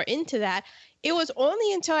read more into that. It was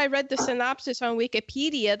only until I read the synopsis on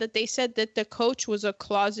Wikipedia that they said that the coach was a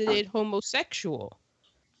closeted homosexual.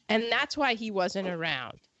 And that's why he wasn't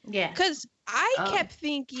around. Yeah. Because I Oh. kept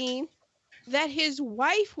thinking that his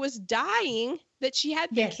wife was dying, that she had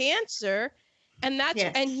the Yes. cancer, and that's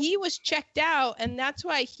Yes. and he was checked out, and that's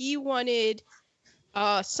why he wanted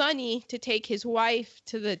Sonny to take his wife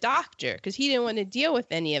to the doctor because he didn't want to deal with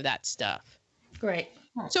any of that stuff. Great.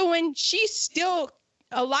 So when she's still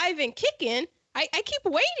alive and kicking, I keep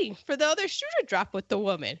waiting for the other shoe to drop with the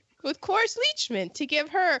woman, with Cloris Leachman, to give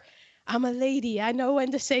her, "I'm a lady, I know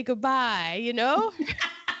when to say goodbye,"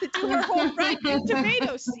 to do her whole fried green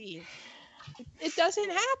tomato scene. It doesn't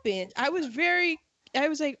happen. I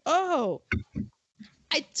was like, oh.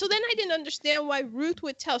 So then I didn't understand why Ruth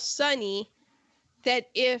would tell Sonny that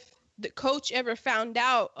if the coach ever found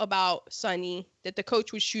out about Sonny, that the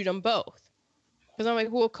coach would shoot them both. Because I'm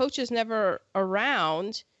like, well, coach is never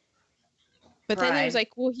around. But then it was Right.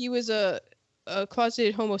 like, well, he was a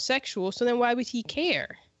closeted homosexual, so then why would he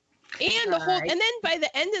care? And the whole, Right. and then by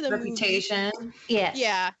the end of the Reputation. Yes. movie,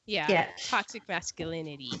 yeah, Yes. toxic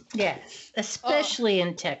masculinity, Yes. Especially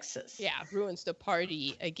in Texas. yeah, ruins the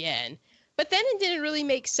party again. But then it didn't really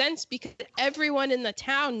make sense because everyone in the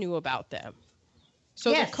town knew about them,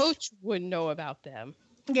 so Yes. the coach would know about them.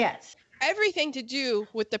 Yes. Everything to do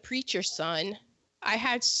with the preacher's son. I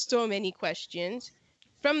had so many questions.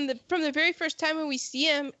 From the very first time when we see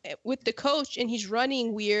him with the coach and he's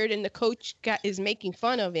running weird and the coach is making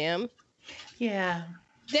fun of him, Yeah.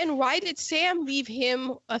 then why did Sam leave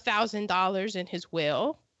him $1,000 in his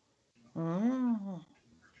will? Mm.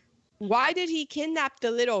 Why did he kidnap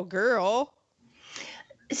the little girl?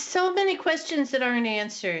 So many questions that aren't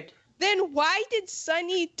answered. Then why did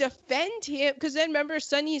Sonny defend him? Because then remember,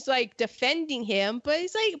 Sonny's like defending him, but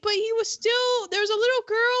he's like, but he was still, there was a little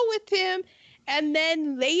girl with him. And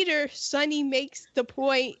then later, Sonny makes the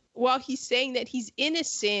point while he's saying that he's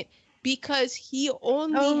innocent because he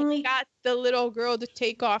only got the little girl to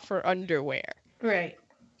take off her underwear. Right.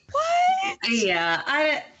 What?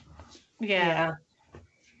 Yeah. Yeah.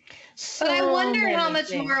 But I So wonder how many much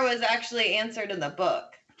things. more was actually answered in the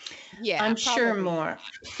book. Yeah, I'm sure probably. more.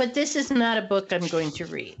 But this is not a book I'm going to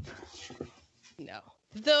read. No.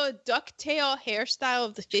 The ducktail hairstyle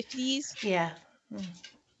of the 50s, Yeah.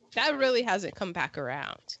 that really hasn't come back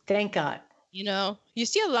around. Thank God. You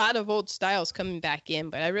see a lot of old styles coming back in,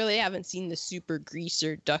 but I really haven't seen the super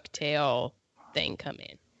greaser ducktail thing come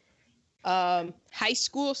in. High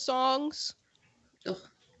school songs. Ugh.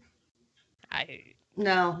 I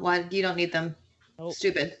No, why? You don't need them. Nope.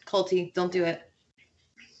 Stupid. Culty. Don't do it.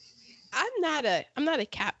 I'm not a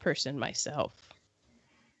cat person myself.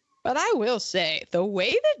 But I will say, the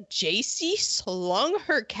way that JC slung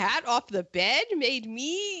her cat off the bed made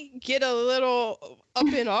me get a little up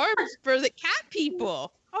in arms for the cat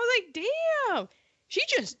people. I was like, damn, she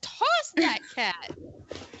just tossed that cat.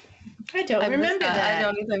 I don't remember that. I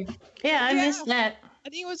don't either. Yeah, I Yeah. missed that. I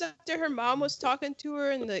think it was after her mom was talking to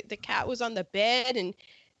her and the cat was on the bed and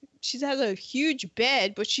she has a huge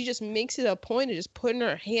bed, but she just makes it a point of just putting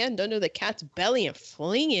her hand under the cat's belly and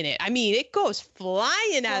flinging it. I mean, it goes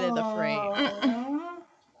flying out of the frame. Aw.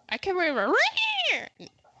 I can remember right here.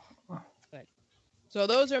 But, so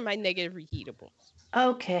those are my negative reheatables.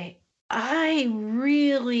 Okay. I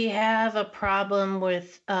really have a problem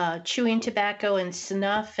with chewing tobacco and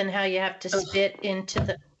snuff and how you have to spit into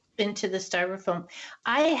the styrofoam.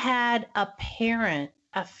 I had a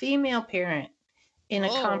female parent in a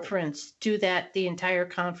Oh. conference, do that the entire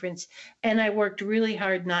conference. And I worked really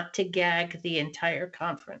hard not to gag the entire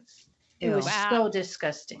conference. It was Wow. so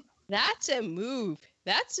disgusting. That's a move.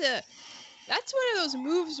 That's one of those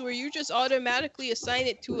moves where you just automatically assign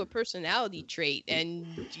it to a personality trait,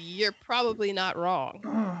 and you're probably not wrong.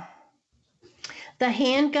 Mm. The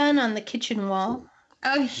handgun on the kitchen wall.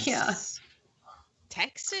 Oh yeah.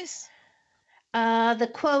 Texas? The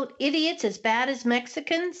quote, idiots as bad as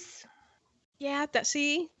Mexicans. Yeah,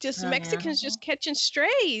 just Oh, Mexicans just catching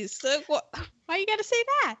strays. So why you gotta say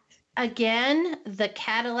that? Again, the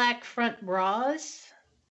Cadillac front bras.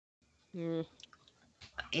 Mm.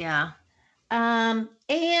 Yeah. And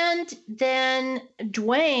then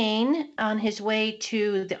Dwayne on his way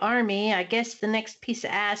to the army. I guess the next piece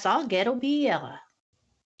of ass I'll get will be Ella.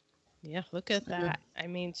 Yeah, look at that. I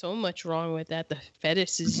mean, so much wrong with that. The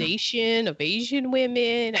fetishization of Asian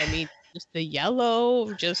women. I mean, just the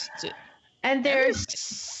yellow, just And there's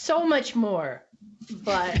so much more,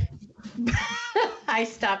 but I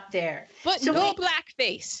stopped there. but So no we-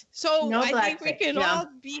 blackface. So No I think we blackface, can yeah. all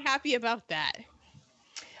be happy about that.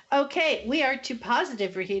 Okay, we are to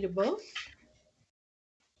positive reheatables.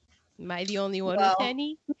 Am I the only one Well, with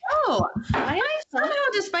any? Oh, I somehow,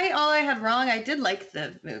 despite all I had wrong, I did like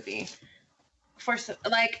the movie.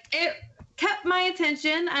 Like it kept my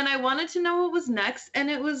attention, and I wanted to know what was next. And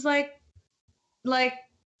it was like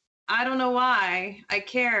I don't know why I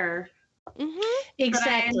care, Mm-hmm. but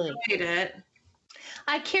Exactly. I enjoyed it.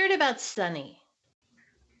 I cared about Sunny.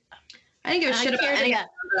 I didn't give a I shit about cared any. about-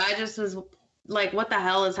 But I just was like, what the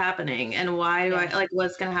hell is happening, and why do Yeah. I like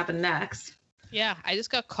what's gonna happen next? Yeah, I just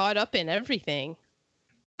got caught up in everything.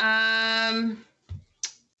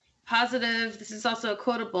 Positive. This is also a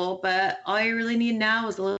quotable, but all you really need now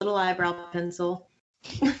is a little eyebrow pencil.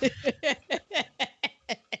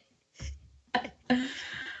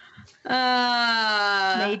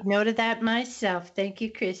 Made note of that myself. Thank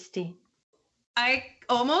you, Christy. I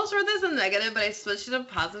almost wrote this in negative, but I switched it to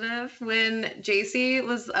positive when JC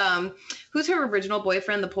was who's her original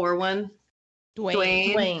boyfriend, the poor one,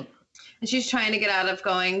 Dwayne. Dwayne. and she's trying to get out of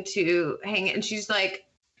going to hang it, and she's like,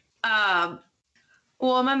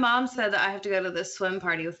 well, my mom said that I have to go to this swim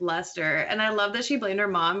party with Lester, and I love that she blamed her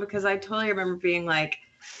mom because I totally remember being like,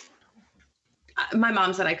 my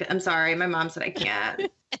mom said I could. I'm sorry, my mom said I can't.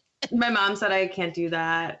 My mom said I can't do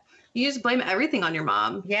that. You just blame everything on your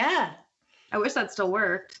mom. Yeah. I wish that still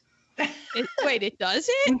worked. Wait, it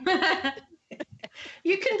doesn't?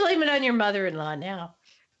 You can blame it on your mother-in-law now.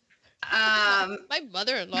 My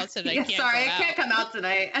mother-in-law said I Yeah, can't. sorry, go I can't out. come out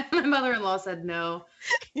tonight. My mother-in-law said no.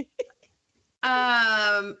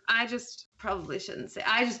 I just probably shouldn't say.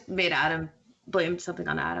 I just made Adam blame something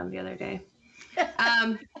on Adam the other day.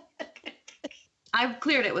 I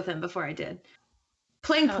cleared it with him before I did.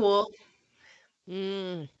 Playing Oh. pool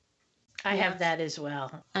Mm. I Yeah. have that as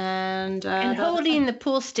well. and And holding the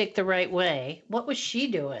pool stick the right way. What was she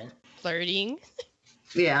doing? Flirting.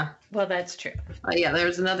 yeah, Well, that's true. yeah.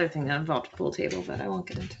 There's another thing that involved a pool table, but I won't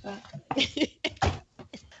get into that.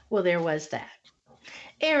 Well, there was that.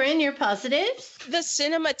 Erin, your positives? The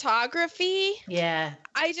cinematography, Yeah.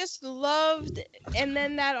 I just loved, and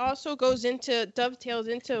then that also dovetails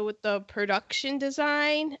into with the production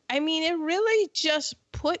design. I mean, it really just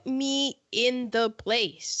put me in the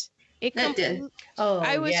place. It did. Oh,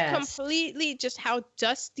 I was yes. completely just how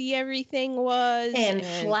dusty everything was And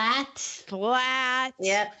flat. flat.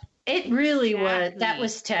 Yep. It really was. That Exactly.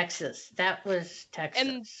 was Texas. That was Texas.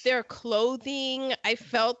 And their clothing, I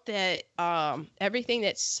felt that everything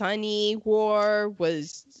that Sonny wore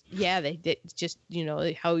was, they did just,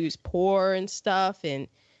 how he was poor and stuff. And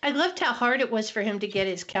I loved how hard it was for him to get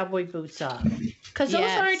his cowboy boots off. Because those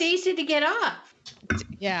Yes. aren't easy to get off.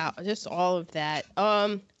 yeah, just all of that.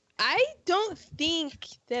 I don't think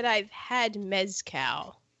that I've had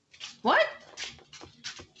mezcal. What?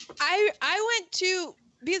 I went to,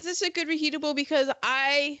 because this is a good reheatable, because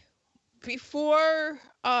before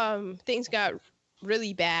things got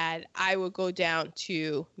really bad, I would go down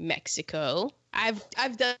to Mexico. I've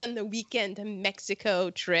done the weekend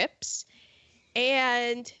Mexico trips,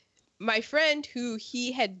 and my friend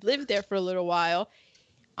he had lived there for a little while,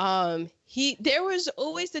 there was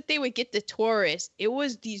always that they would get the tourists. It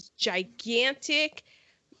was these gigantic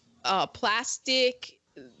plastic,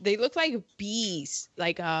 they looked like bees,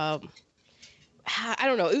 like I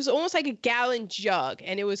don't know, it was almost like a gallon jug,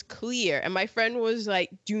 and it was clear, and my friend was like,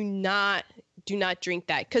 do not drink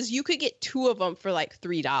that, because you could get 2 of them for like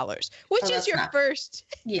 $3, which Oh, is that's your not- first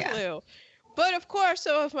Yeah. clue. But of course,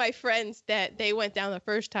 some of my friends that they went down the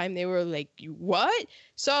first time, they were like, "You what?"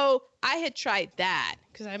 So I had tried that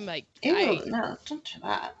because I'm like, Ew, no, don't try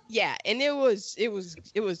that. yeah, and it was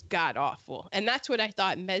god awful, and that's what I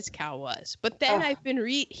thought mezcal was. But then Oh. I've been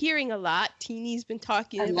hearing a lot. Teeny's been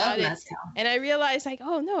talking I about love it, mezcal. and I realized like,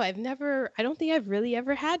 oh no, I don't think I've really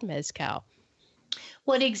ever had mezcal.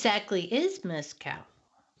 What exactly is mezcal?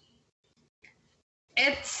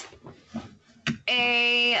 It's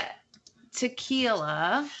a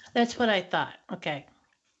tequila. That's what I thought. Okay.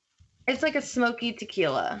 It's like a smoky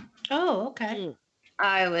tequila. Oh, okay.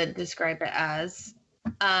 I would describe it as.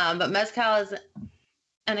 But mezcal is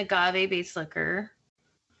an agave-based liquor.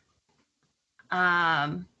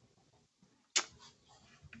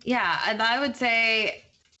 Yeah, and I would say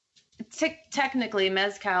technically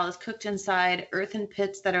mezcal is cooked inside earthen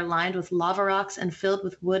pits that are lined with lava rocks and filled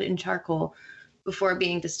with wood and charcoal before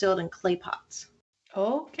being distilled in clay pots.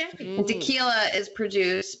 Okay. And tequila is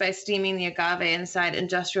produced by steaming the agave inside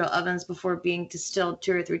industrial ovens before being distilled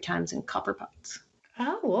 2 or 3 times in copper pots.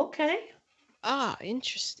 Oh, okay. Ah,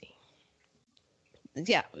 interesting.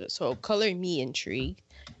 Yeah, so color me intrigued.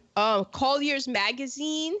 Collier's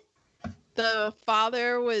magazine. The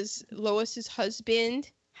father was Lois's husband.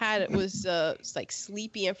 Was like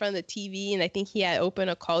sleepy in front of the TV, and I think he had opened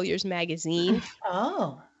a Collier's magazine.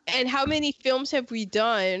 Oh. And how many films have we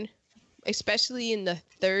done, especially in the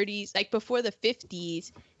 30s, like before the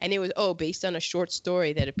 50s, and it was based on a short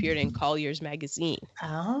story that appeared in Collier's magazine.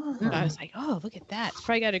 Oh. I was like, oh, look at that. It's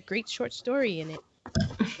probably got a great short story in it.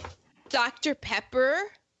 Dr. Pepper.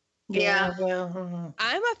 Yeah. Well,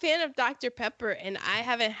 I'm a fan of Dr. Pepper, and I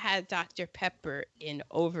haven't had Dr. Pepper in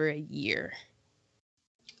over a year.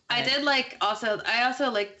 I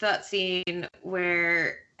also liked that scene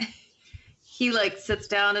where he like sits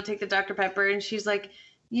down to take the Dr. Pepper and she's like,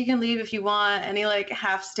 you can leave if you want, and he like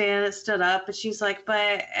half stood up, and she's like,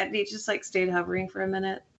 and he just like stayed hovering for a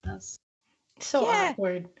minute. That's so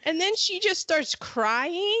awkward. And then she just starts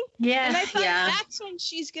crying. Yeah. And I thought Yeah. that's when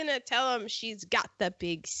she's gonna tell him she's got the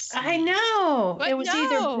big C. I know. But it was no.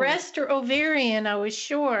 either breast or ovarian, I was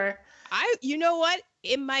sure. You know what?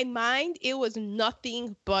 In my mind, it was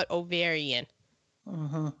nothing but ovarian.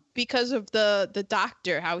 Mm-hmm. Because of the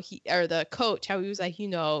doctor, the coach, how he was like,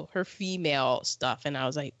 her female stuff. And I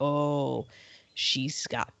was like, oh, she's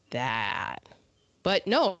got that. But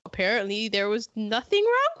no, apparently there was nothing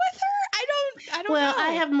wrong with her. I don't know. Well, I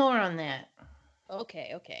have more on that.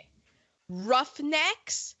 Okay.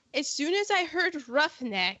 Roughnecks. As soon as I heard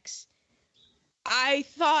Roughnecks, I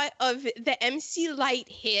thought of the MC Light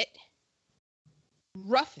hit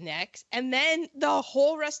Roughnecks, and then the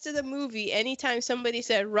whole rest of the movie, anytime somebody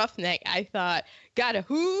said Roughneck, I thought, gotta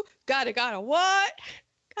who? Gotta what?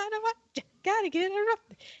 Gotta get a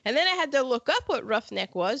Roughneck. And then I had to look up what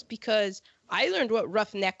Roughneck was, because I learned what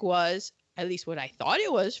Roughneck was, at least what I thought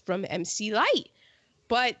it was, from MC Light.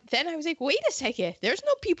 But then I was like, wait a second, there's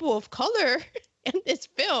no people of color in this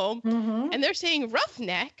film, Mm-hmm. and they're saying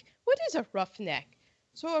Roughneck. What is a roughneck?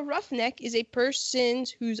 So a roughneck is a person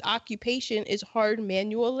whose occupation is hard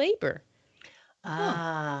manual labor.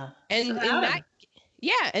 Ah. And So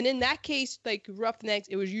in that case, like roughnecks,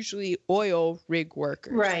 it was usually oil rig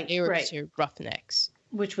workers. Right, They were right. considered roughnecks.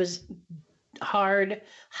 Which was hard,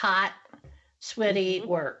 hot, sweaty Mhm.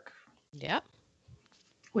 work Yep.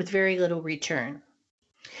 with very little return.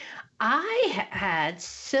 I had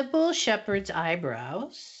Sybil Shepherd's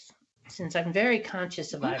eyebrows, since I'm very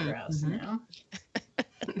conscious of eyebrows Mhm. now.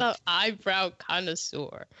 The eyebrow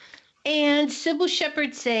connoisseur. And Sybil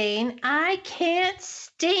Shepherd saying, I can't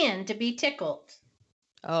stand to be tickled.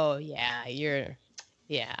 Oh yeah,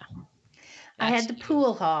 yeah. I had That's the you.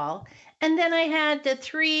 pool hall. And then I had the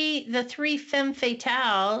three femme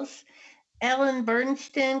fatales, Ellen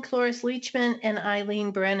Bernstein, Cloris Leachman, and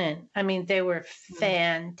Eileen Brennan. I mean, they were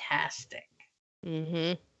fantastic.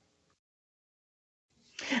 Mm-hmm.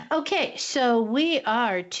 Okay, so we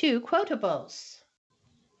are to quotables.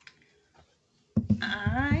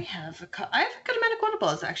 I have a good amount of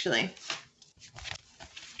quotables, actually.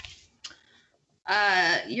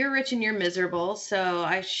 You're rich and you're miserable, so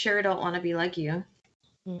I sure don't want to be like you.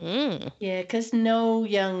 Mm-hmm. Yeah, because no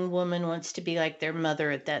young woman wants to be like their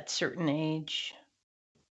mother at that certain age.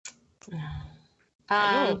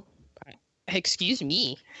 I know. Excuse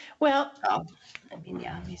me. Well, I mean,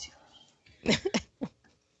 yeah, me too.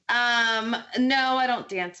 No, I don't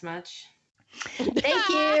dance much. thank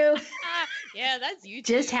you. Yeah, that's you.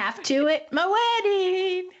 Just too. have to at my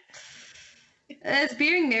wedding. Is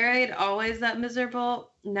being married always that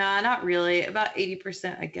miserable? Nah, not really. About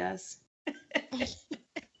 80%, I guess.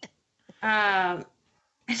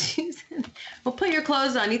 And she said, well, put your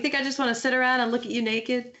clothes on. You think I just want to sit around and look at you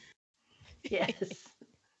naked? Yes.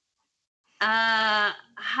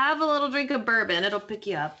 Have a little drink of bourbon. It'll pick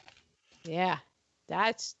you up. Yeah,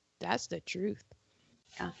 that's the truth.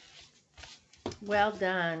 Yeah. Well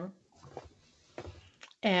done.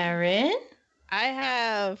 Erin? I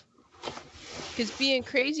have, because being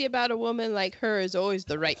crazy about a woman like her is always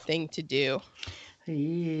the right thing to do.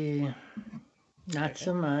 Yeah. Not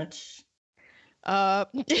so much. And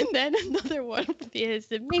then another one is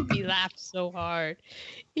that made me laugh so hard.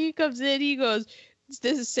 He comes in, he goes,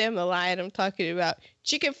 "This is Sam the Lion I'm talking about.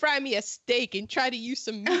 Chicken, fry me a steak and try to use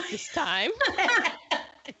some meat this time."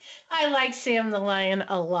 I like Sam the Lion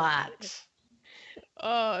a lot.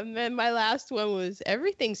 Oh, and then my last one was,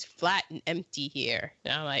 "Everything's flat and empty here."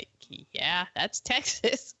 And I'm like, yeah, that's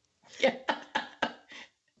Texas. Yeah.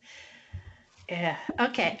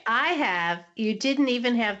 Okay. You didn't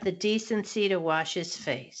even have the decency to wash his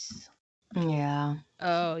face. Yeah.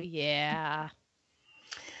 Oh, yeah.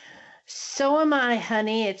 So am I,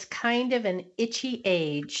 honey. It's kind of an itchy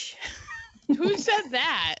age. Who said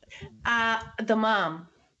that? The mom.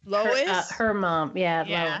 Lois? Her mom. Yeah,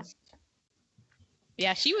 Yeah. Lois.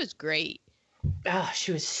 Yeah, she was great. Oh,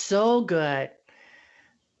 she was so good.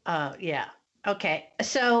 Yeah. Okay.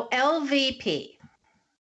 So LVP.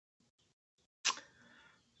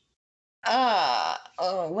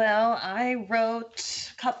 Well, I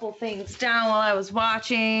wrote a couple things down while I was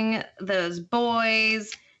watching those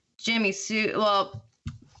boys. Jimmy Sue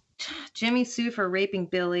for raping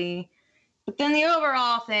Billy. But then the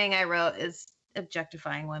overall thing I wrote is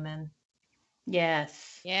objectifying women.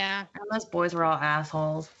 Yes. Yeah. And those boys were all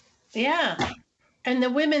assholes. Yeah. And the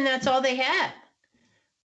women, that's all they had.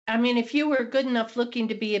 I mean, if you were good enough looking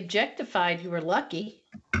to be objectified, you were lucky.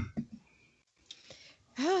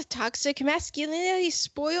 Oh, toxic masculinity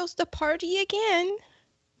spoils the party again.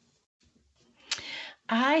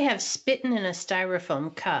 I have Spitting in a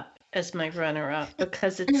Styrofoam Cup as my runner-up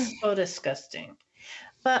because it's so disgusting.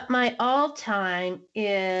 But my all-time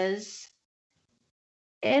is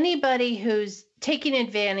anybody who's taking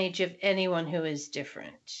advantage of anyone who is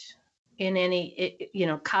different in any,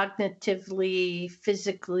 cognitively,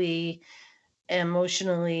 physically,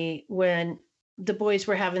 emotionally. When the boys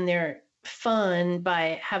were having their fun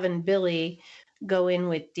by having Billy go in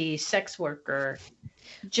with the sex worker,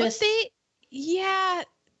 I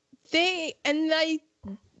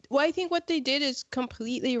think what they did is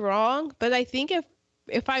completely wrong. But I think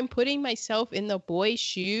if I'm putting myself in the boys'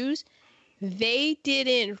 shoes, they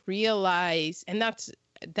didn't realize, and that's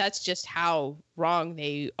just how wrong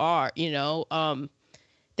they are,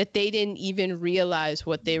 that they didn't even realize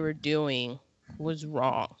what they were doing was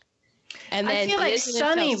wrong. And then I feel like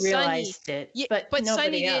Sonny realized it, but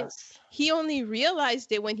nobody else. He only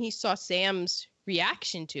realized it when he saw Sam's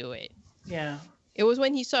reaction to it. Yeah. It was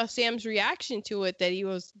when he saw Sam's reaction to it that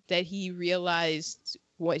he realized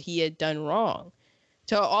what he had done wrong.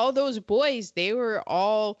 So all those boys, they were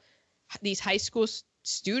all these high school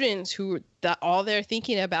students who all they're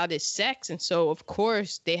thinking about is sex. And so, of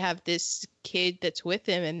course, they have this kid that's with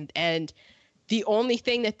him. And the only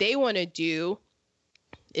thing that they want to do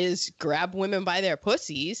is grab women by their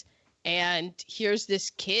pussies. And here's this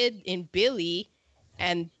kid in Billy,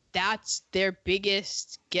 and that's their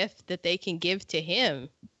biggest gift that they can give to him.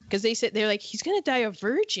 Because they're like, he's going to die a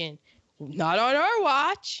virgin. Not on our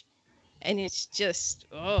watch. And it's just,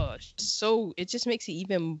 it just makes it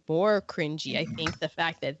even more cringy. I think the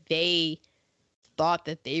fact that they thought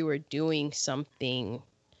that they were doing something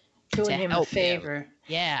doing him a favor. Him.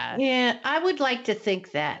 Yeah. Yeah, I would like to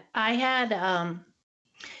think that. I had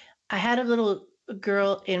a little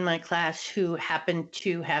girl in my class who happened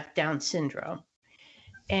to have Down syndrome.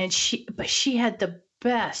 And she had the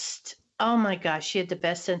best, oh my gosh, she had the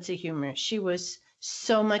best sense of humor. She was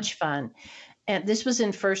so much fun. And this was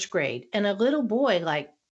in first grade. And a little boy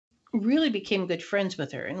really became good friends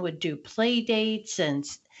with her and would do play dates and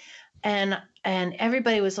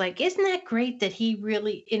everybody was like, isn't that great that he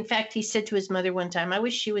really, in fact, he said to his mother one time, I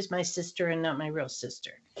wish she was my sister and not my real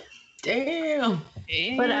sister. Damn.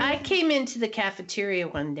 But I came into the cafeteria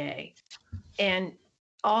one day and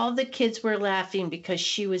all the kids were laughing because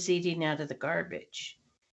she was eating out of the garbage.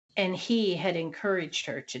 And he had encouraged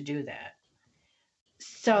her to do that.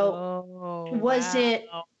 So was it?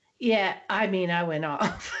 Yeah, I mean, I went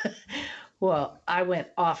off. Well, I went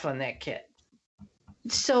off on that kid.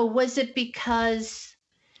 So was it because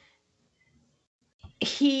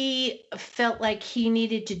he felt like he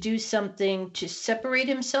needed to do something to separate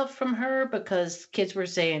himself from her because kids were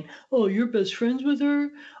saying, oh, you're best friends with her?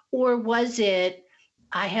 Or was it,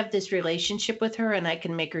 I have this relationship with her and I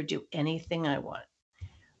can make her do anything I want?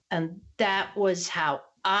 And that was how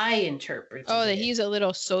I interpreted Oh, that it. he's a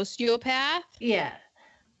little sociopath? Yeah.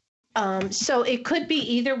 So it could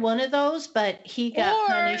be either one of those, but he got Or-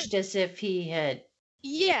 punished as if he had.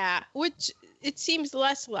 Yeah, which it seems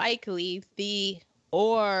less likely.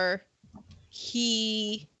 Or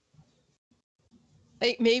he,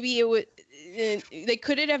 like, maybe it would, like,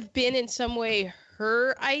 could it have been in some way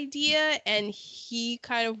her idea and he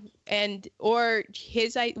kind of, or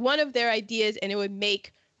one of their ideas, and it would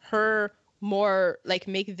make her more, like,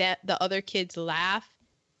 make the other kids laugh.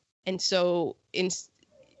 And so it's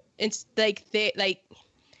like they, like,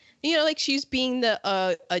 you know, like she's being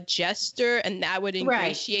a jester, and that would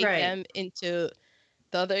ingratiate them into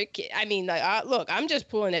the other kid. I mean, like, look, I'm just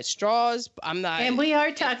pulling at straws. I'm not. And we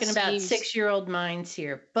are talking about 6-year-old minds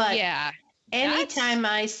here. But yeah, anytime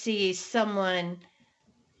I see someone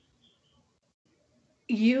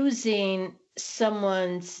using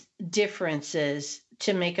someone's differences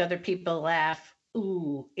to make other people laugh,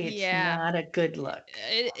 ooh, it's not a good look.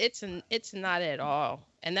 It's not at all.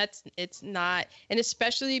 And it's not, and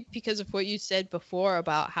especially because of what you said before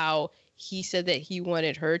about how he said that he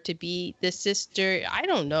wanted her to be the sister. I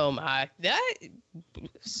don't know, Ma. That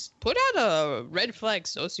put out a red flag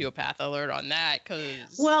sociopath alert on that,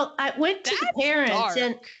 because. Well, I went to the parents,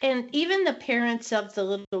 dark. and even the parents of the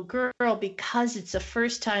little girl, because it's the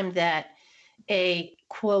first time that a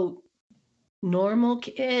quote normal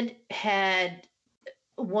kid had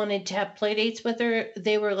wanted to have play dates with her.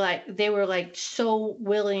 They were like so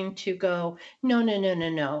willing to go,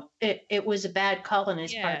 no. It was a bad call on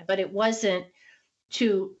his part, but it wasn't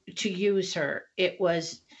to use her. It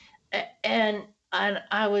was, and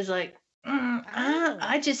I was like,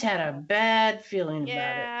 I just had a bad feeling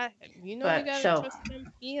about it. You know, you gotta trust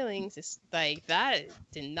them feelings. It's like that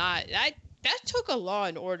took a Law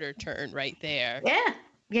and Order turn right there.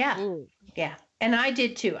 Yeah. And I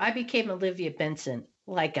did too. I became Olivia Benson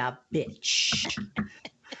like a bitch.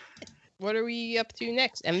 What are we up to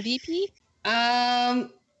next? MVP? At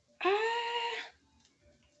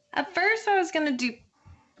first I was gonna do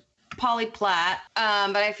Polly Platt,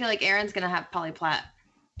 but I feel like Aaron's gonna have Polly Platt.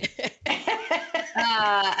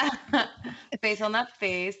 Face on that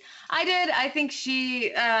face. I think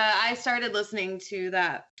I started listening to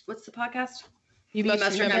that. What's the podcast? You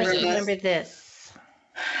must remember this.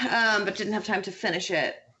 But didn't have time to finish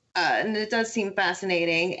it. And it does seem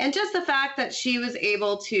fascinating. And just the fact that she was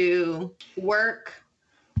able to work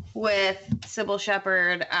with Sybil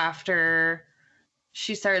Shepherd after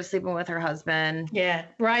she started sleeping with her husband. Yeah,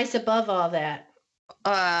 rise above all that.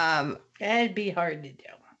 That'd be hard to do.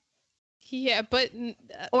 Yeah, but...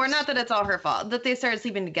 or not that it's all her fault, that they started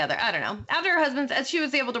sleeping together. I don't know. After her husband's, she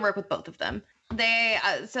was able to work with both of them.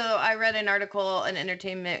 So I read an article in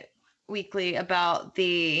Entertainment Weekly about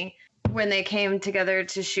when they came together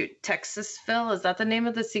to shoot Texasville. Is that the name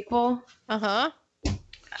of the sequel? Uh-huh.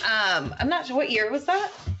 I'm not sure. What year was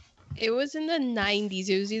that? It was in the 90s.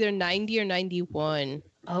 It was either 90 or 91.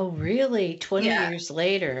 Oh, really? 20 years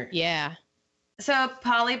later. Yeah. So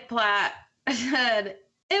Polly Platt said,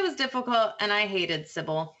 it was difficult and I hated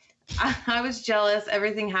Sybil. I was jealous.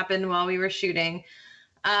 Everything happened while we were shooting.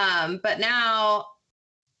 But now,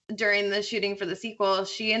 during the shooting for the sequel,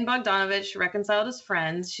 she and Bogdanovich reconciled as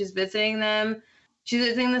friends. She's visiting them. She's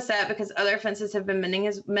visiting the set because other fences have been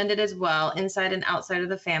mended as well, inside and outside of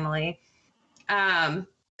the family. And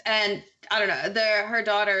I don't know, her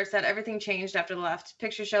daughter said everything changed after the last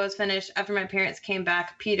picture show was finished. After my parents came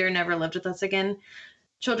back, Peter never lived with us again.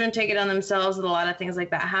 Children take it on themselves, and a lot of things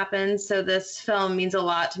like that happen. So this film means a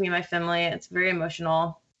lot to me and my family. It's very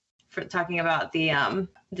emotional for talking about the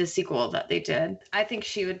sequel that they did. I think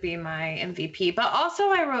she would be my MVP. But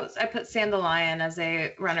also I put Sam the Lion as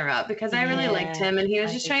a runner-up because I really liked him, and he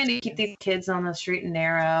was just trying to keep these kids on the straight and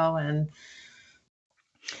narrow, and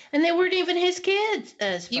they weren't even his kids,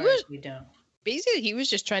 as far as we know. Basically, he was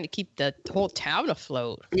just trying to keep the whole town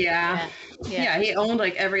afloat. Yeah, he owned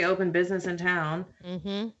like every open business in town.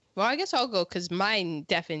 Mm-hmm. Well, I guess I'll go because mine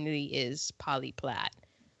definitely is Polly Platt,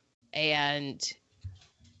 and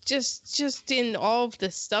just in all of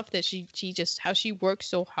the stuff that she just, how she worked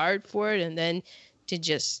so hard for it, and then to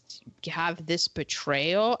just have this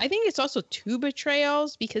betrayal. I think it's also 2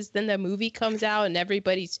 betrayals, because then the movie comes out and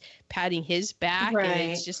everybody's patting his back,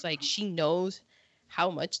 and it's just like she knows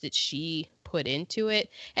how much that she put into it.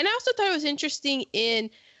 And I also thought it was interesting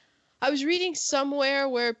I was reading somewhere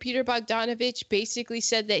where Peter Bogdanovich basically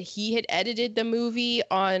said that he had edited the movie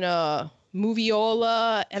on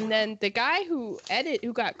Moviola, and then the guy who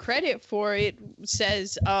got credit for it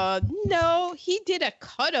says no, he did a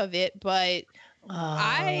cut of it, but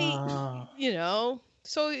so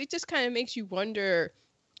it just kind of makes you wonder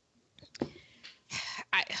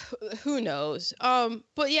I who knows?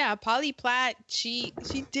 But yeah, Polly Platt, she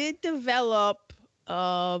did develop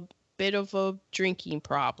a bit of a drinking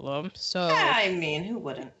problem. So I mean, who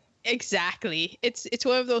wouldn't? exactly. It's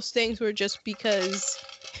one of those things where just because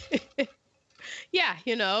yeah,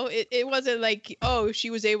 it wasn't like, oh, she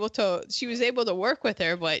was able to work with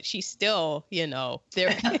her, but she still,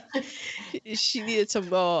 there she needed some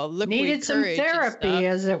liquid Needed some courage and therapy, stuff.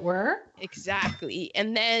 as it were. Exactly.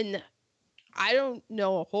 And then I don't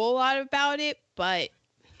know a whole lot about it, but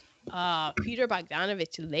Peter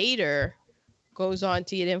Bogdanovich later goes on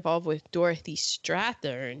to get involved with Dorothy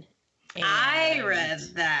Strathern. I read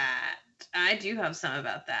that. I do have some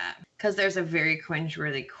about that because there's a very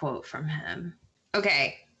cringeworthy quote from him.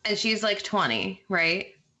 Okay, and she's like 20, right?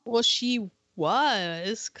 Well, she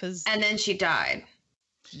was, because... And then she died.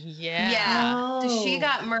 Yeah. Yeah. So she Oh.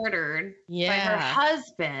 got murdered by her Yeah.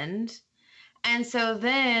 husband. And so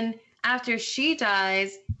then after she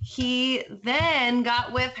dies, he then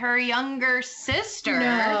got with her younger sister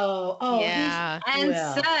No. Oh, Yeah. and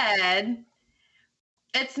Well. said,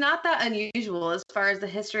 it's not that unusual as far as the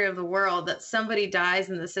history of the world that somebody dies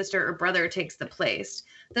and the sister or brother takes the place.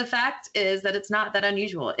 The fact is that it's not that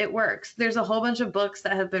unusual. It works. There's a whole bunch of books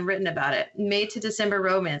that have been written about it, made to December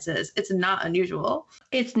romances. It's not unusual.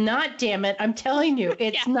 It's not, damn it. I'm telling you,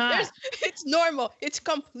 it's Yeah, not. It's normal. It's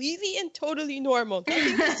completely and totally normal.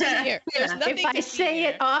 Nothing to see here. There's Yeah. nothing If I to see say here.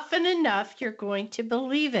 it often enough, you're going to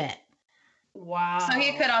believe it. Wow. So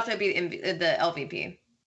he could also be the LVP.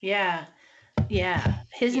 Yeah. Yeah.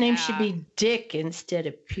 His name should Yeah. be Dick instead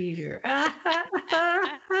of Peter.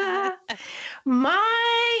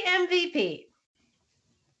 My MVP,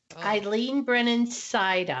 Oh. Eileen Brennan's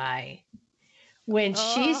side eye when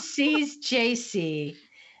she Oh. sees JC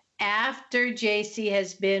after JC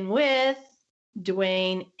has been with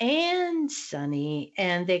Dwayne and Sonny,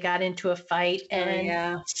 and they got into a fight, and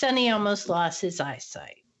yeah. Sonny almost lost his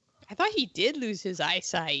eyesight. I thought he did lose his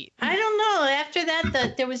eyesight. I don't know. After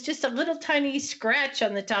that, there was just a little tiny scratch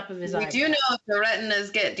on the top of his We eye. do know the retinas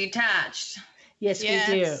get detached. Yes, we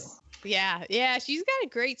do. Yes. Yeah, she's got a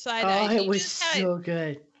great side Oh, eye. it She was just had- so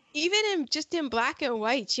good. even in black and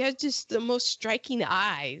white, she has just the most striking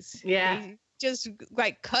eyes. Yeah. They just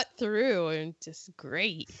like cut through and just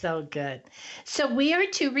great. So good. So we are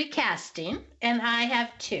to recasting, and I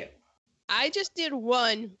have two. I just did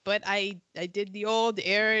one, but I did the old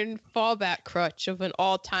Aaron fallback crutch of an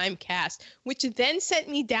all-time cast, which then sent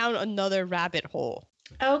me down another rabbit hole.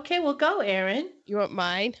 Okay, we'll go, Aaron. You want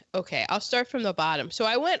mine? Okay, I'll start from the bottom. So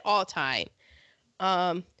I went all-time.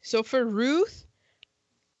 So for Ruth,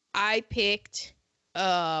 I picked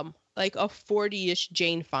like a 40-ish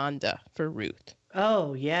Jane Fonda for Ruth.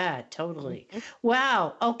 Oh, yeah, totally. Mhm.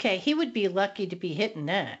 Wow. Okay, he would be lucky to be hitting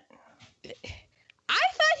that. I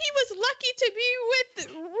thought he was lucky to be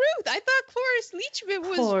with Ruth. I thought Cloris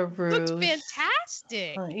Leachman Poor Ruth. looked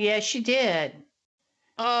fantastic. Yeah, she did.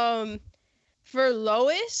 For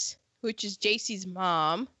Lois, which is JC's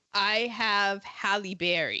mom, I have Halle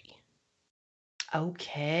Berry.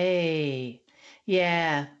 Okay.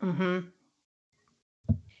 Yeah. Mm-hmm.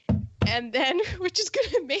 And then, which is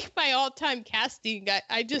gonna make my all-time casting.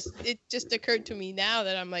 It just occurred to me now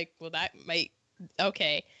that I'm like, well, that might.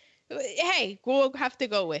 Okay, hey, we'll have to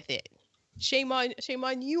go with it. Shame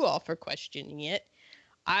on you all for questioning it.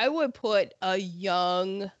 I would put a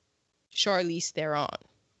young Charlize Theron.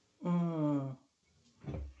 Mm.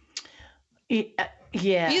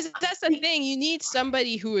 Yeah. Because that's the thing. You need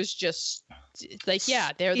somebody who is just like,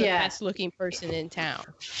 yeah, they're the Yeah. best looking person in town.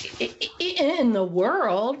 In the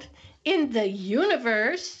world, in the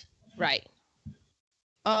universe. Right.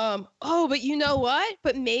 Oh, but you know what?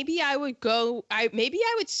 But maybe I would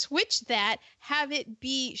switch that, have it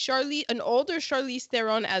be an older Charlize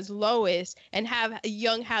Theron as Lois, and have a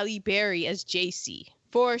young Halle Berry as JC.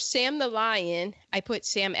 For Sam the Lion, I put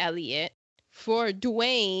Sam Elliott. For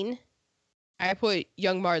Dwayne, I put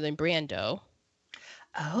young Marlon Brando.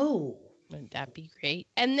 Oh. Wouldn't that be great?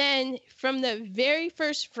 And then from the very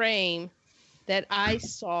first frame that I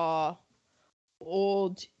saw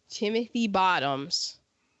old Timothy Bottoms,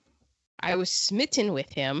 I was smitten with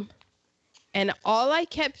him. And all I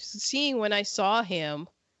kept seeing when I saw him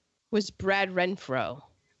was Brad Renfro.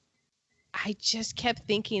 I just kept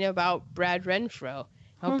thinking about Brad Renfro.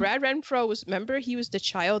 Now, Brad Renfro remember he was the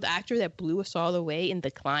child actor that blew us all away in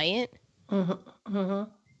The Client? Mm-hmm. Mm-hmm.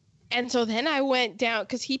 And so then I went down,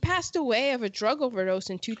 because he passed away of a drug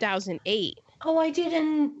overdose in 2008. Oh, I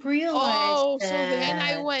didn't realize Oh, that. so then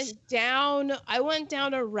I went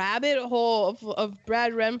down a rabbit hole of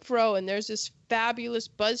Brad Renfro, and there's this fabulous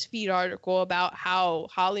BuzzFeed article about how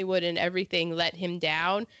Hollywood and everything let him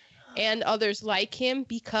down. and others like him,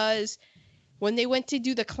 because when they went to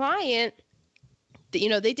do The Client,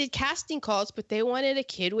 they did casting calls, but they wanted a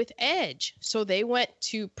kid with edge. So they went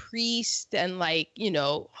to priests and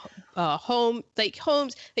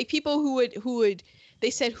homes, like people who would, they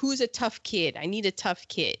said, who's a tough kid? I need a tough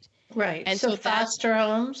kid. Right. And so foster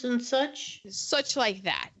homes and such like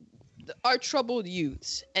that are troubled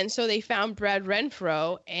youths. And so they found Brad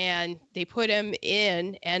Renfro and they put him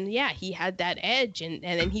in, and yeah, he had that edge, and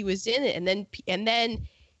then he was in it. And then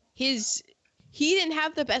he didn't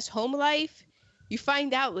have the best home life. You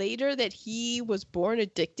find out later that he was born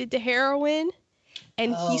addicted to heroin,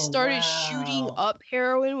 and he started shooting up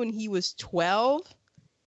heroin when he was 12.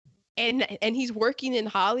 And he's working in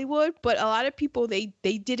Hollywood, but a lot of people, they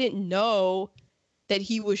didn't know that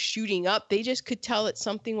he was shooting up. They just could tell that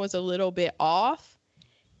something was a little bit off.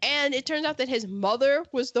 And it turns out that his mother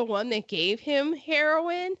was the one that gave him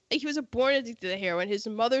heroin. He was born addicted to heroin. His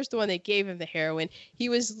mother's the one that gave him the heroin. He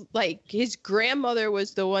was his grandmother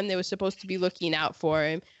was the one that was supposed to be looking out for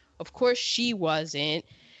him. Of course, she wasn't.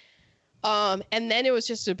 And then it was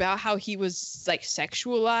just about how he was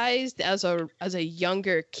sexualized as a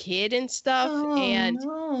younger kid and stuff.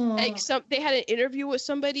 They had an interview with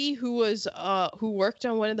somebody who worked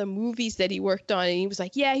on one of the movies that he worked on, and he was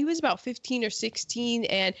like, yeah, he was about 15 or 16,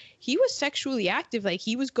 and he was sexually active. Like,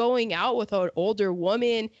 he was going out with an older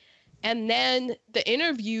woman. And then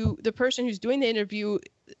the person who's doing the interview,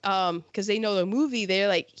 because they know the movie, they're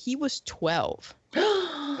like, he was 12.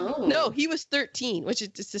 No, he was 13, which is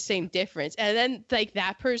just the same difference. And then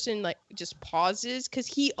that person just pauses, because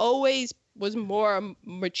he always was more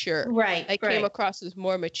mature. Right. Came across as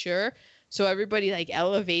more mature. So everybody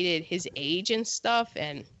elevated his age and stuff,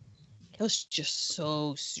 and it was just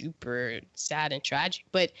so super sad and tragic.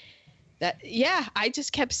 But I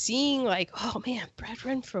just kept seeing oh man, Brad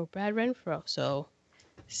Renfro. So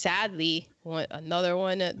sadly, another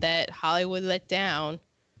one that Hollywood let down.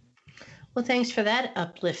 Well, thanks for that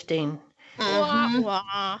uplifting. Wah,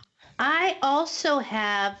 wah. I also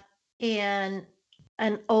have an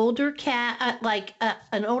older cast,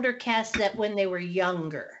 an older cast that when they were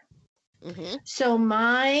younger. Mm-hmm. So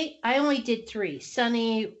I only did 3: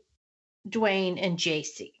 Sonny, Dwayne, and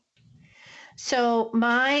JC. So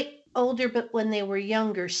my older, but when they were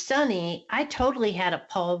younger, Sonny, I totally had a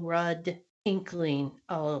Paul Rudd inkling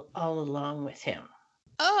all along with him.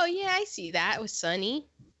 Oh yeah, I see that with Sonny.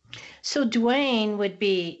 So Dwayne would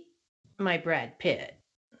be my Brad Pitt.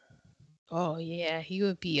 Oh yeah, he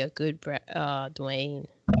would be a good Dwayne.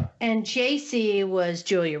 And JC was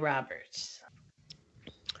Julia Roberts.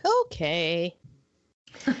 Okay.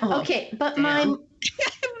 Okay, but damn. no,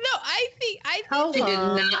 I think I did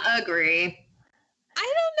not agree.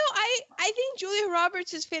 I don't know. I think Julia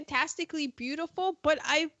Roberts is fantastically beautiful, but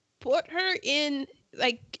I put her in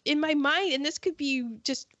my mind, and this could be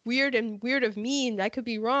just weird of me, and I could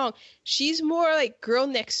be wrong. She's more like girl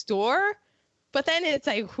next door, but then it's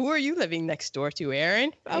who are you living next door to,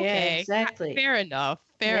 Aaron? Okay, yeah, exactly. Fair enough.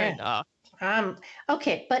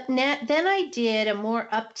 Okay, but then I did a more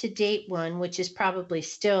up-to-date one, which is probably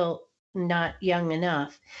still not young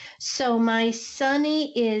enough. So my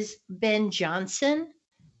Sonny is Ben Johnson,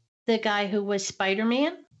 the guy who was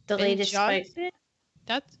Spider-Man, the latest Spider-Man.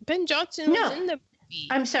 That's Ben Johnson was in the movie.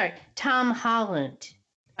 I'm sorry, Tom Holland.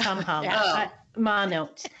 My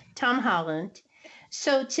notes. Tom Holland.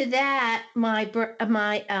 So to that, my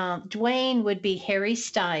Dwayne would be Harry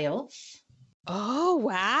Styles. Oh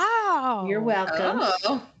wow! You're welcome.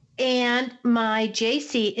 Oh. And my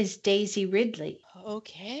JC is Daisy Ridley.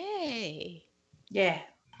 Okay. Yeah.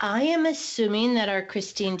 I am assuming that our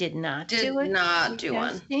Christine did not do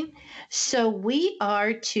one. So we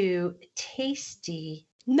are to Tasty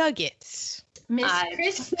Nuggets. Miss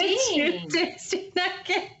Christine. Tasty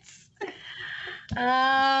nuggets.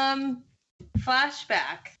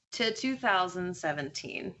 Flashback to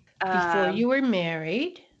 2017. Before you were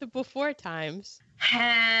married. The before times.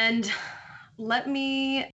 And let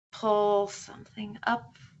me pull something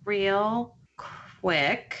up real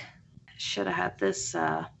quick. Should have had this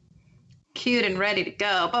queued and ready to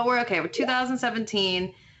go, but we're okay. We're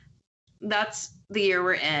 2017. That's the year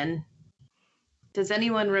we're in. Does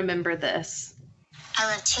anyone remember this? I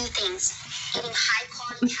learned 2 things. Eating high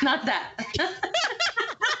quality. Not that.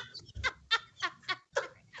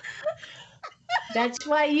 That's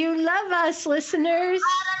why you love us, listeners.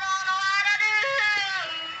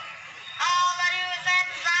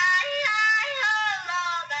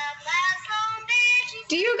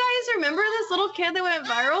 Do you guys remember this little kid that went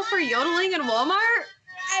viral for yodeling in Walmart?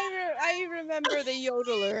 I remember the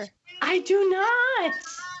yodeler. I do not.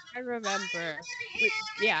 I remember.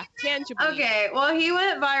 Yeah, tangibly. Okay, well, he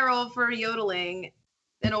went viral for yodeling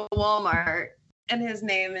in a Walmart, and his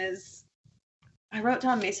name is, I wrote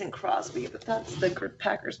down Mason Crosby, but that's the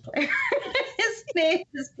Packers player. His name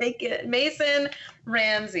is Mason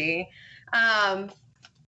Ramsey. And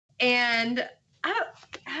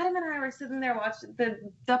Adam and I were sitting there watching,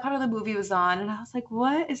 that part of the movie was on, and I was like,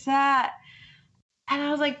 what is that? And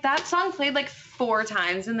I was like, that song played like 4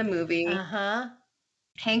 times in the movie. Uh-huh.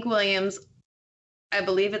 Hank Williams, I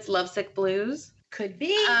believe it's Lovesick Blues. Could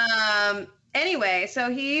be. Anyway,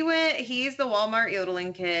 so he's the Walmart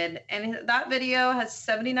yodeling kid, and that video has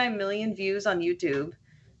 79 million views on YouTube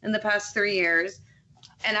in the past 3 years.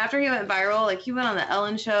 And after he went viral, like he went on the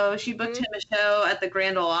Ellen show, she booked him a show at the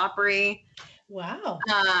Grand Ole Opry. Wow.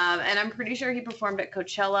 And I'm pretty sure he performed at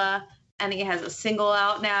Coachella, and he has a single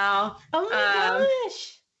out now. Oh my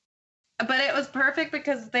gosh. But it was perfect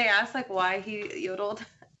because they asked like why he yodeled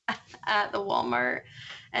at the Walmart,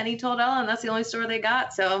 and he told Ellen that's the only store they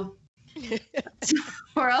got, so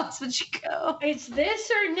where else would you go? It's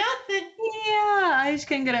this or nothing. Yeah, I just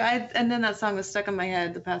couldn't get it. And then that song was stuck in my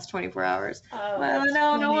head the past 24 hours. Oh, Well, I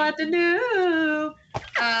don't know what to do.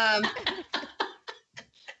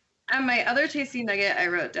 And my other tasty nugget, I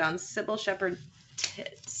wrote down Sybil Shepherd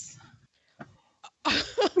tits.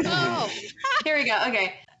 Oh, Here we go.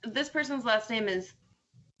 Okay, this person's last name is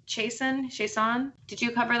Chason. Did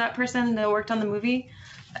you cover that person that worked on the movie?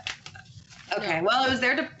 Okay, well, it was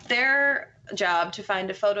their job to find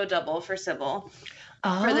a photo double for Sybil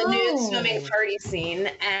for the nude swimming party scene,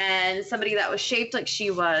 and somebody that was shaped like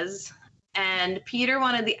she was. And Peter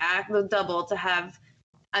wanted the double to have,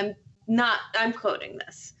 I'm quoting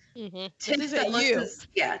this. mm-hmm. Tits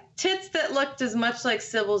that looked as much like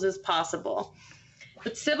Sybil's as possible.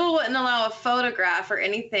 But Sybil wouldn't allow a photograph or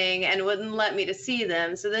anything and wouldn't let me to see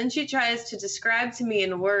them. So then she tries to describe to me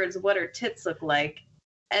in words what her tits look like.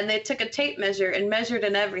 And they took a tape measure and measured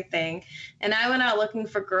and everything. And I went out looking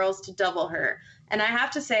for girls to double her. And I have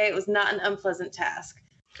to say it was not an unpleasant task.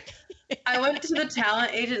 I went to the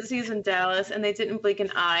talent agencies in Dallas, and they didn't blink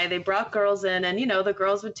an eye. They brought girls in, and, the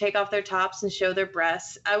girls would take off their tops and show their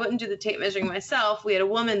breasts. I wouldn't do the tape measuring myself. We had a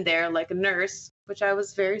woman there, like a nurse, which I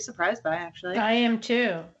was very surprised by, actually. I am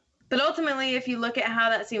too. But ultimately, if you look at how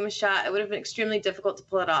that scene was shot, it would have been extremely difficult to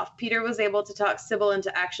pull it off. Peter was able to talk Sybil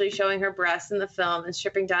into actually showing her breasts in the film and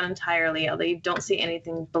stripping down entirely, although you don't see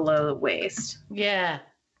anything below the waist. Yeah.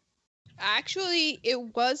 Actually, it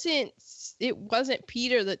wasn't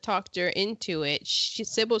Peter that talked her into it.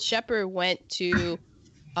 Sybil Shepherd went to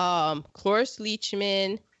Cloris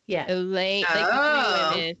Leachman, Yeah. Elaine,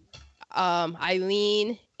 like 3 women,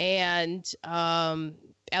 Eileen, and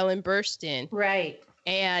Ellen Burstyn. Right.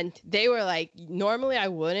 And they were like, normally I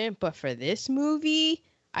wouldn't, but for this movie,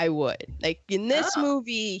 I would. Like in this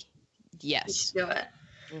movie, yes. Do it.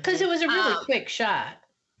 Because it was a really quick shot.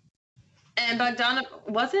 And Bogdanov,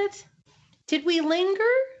 was it? Did we linger?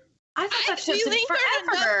 I thought that Actually, shit took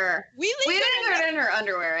forever. We lingered in her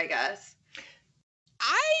underwear, I guess.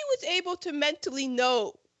 I was able to mentally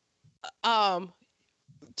note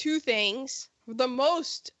 2 things. The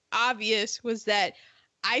most obvious was that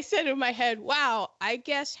I said in my head, wow, I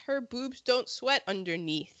guess her boobs don't sweat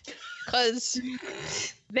underneath because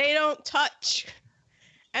they don't touch.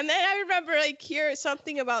 And then I remember hear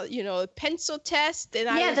something about, pencil test. And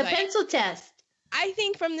I was the pencil test. I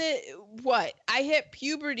think from I hit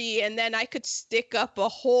puberty and then I could stick up a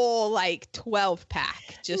whole 12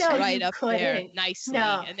 pack just right up there nicely.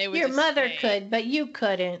 No, and they would your just mother say, could, but you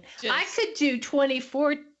couldn't. I could do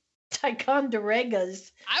 24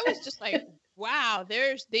 Ticonderogas. I was just like, wow,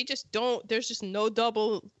 there's just no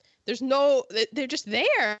double, they're just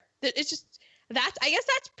there. It's just, I guess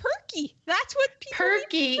that's perky. That's what people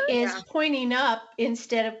Perky is pointing up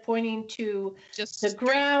instead of pointing to just the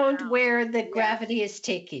ground where the gravity is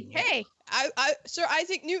taking you. Hey, Sir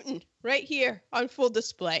Isaac Newton right here on full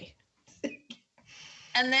display.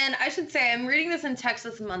 And then I should say I'm reading this in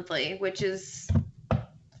Texas Monthly, which is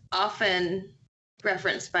often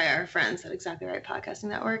referenced by our friends at Exactly Right Podcasting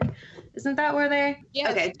Network. Isn't that where they?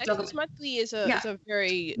 Yeah. Okay. Texas Monthly is a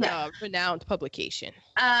very renowned publication.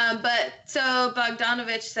 But so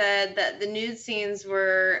Bogdanovich said that the nude scenes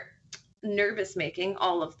were nervous making,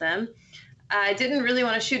 all of them. I didn't really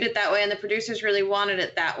want to shoot it that way, and the producers really wanted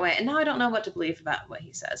it that way. And now I don't know what to believe about what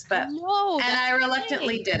he says, but I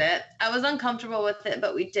reluctantly did it. I was uncomfortable with it,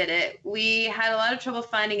 but we did it. We had a lot of trouble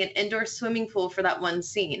finding an indoor swimming pool for that one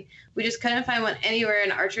scene. We just couldn't find one anywhere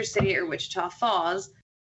in Archer City or Wichita Falls.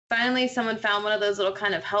 Finally, someone found one of those little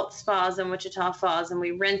kind of health spas in Wichita Falls, and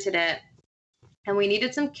we rented it. and we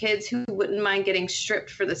needed some kids who wouldn't mind getting stripped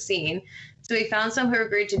for the scene. So we found some who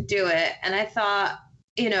agreed to do it, and I thought,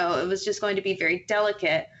 it was just going to be very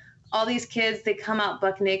delicate. All these kids, they come out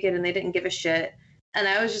buck naked and they didn't give a shit. And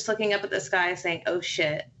I was just looking up at the sky saying, oh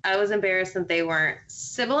shit. I was embarrassed that they weren't.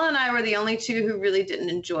 Sybil and I were the only two who really didn't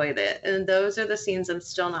enjoy it. And those are the scenes I'm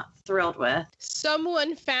still not thrilled with.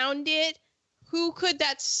 Someone found it. Who could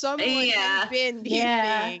that someone have been? Do you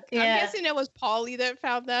think? Yeah. I'm guessing it was Polly that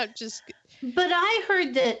found that. But I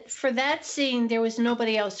heard that for that scene, there was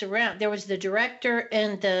nobody else around. There was the director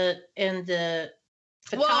and the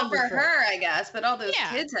Well, for photographer. her, I guess, but all those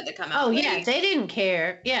kids had to come out. Oh, yeah, they didn't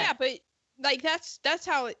care. Yeah. Yeah, but like that's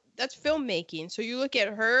filmmaking. So you look at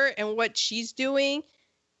her and what she's doing,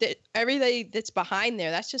 that everybody that's behind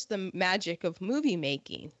there, that's just the magic of movie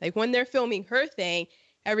making. Like when they're filming her thing,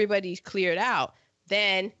 everybody's cleared out.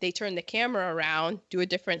 Then they turn the camera around, do a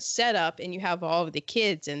different setup, and you have all of the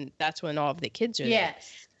kids, and that's when all of the kids are there.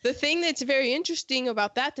 Yes. The thing that's very interesting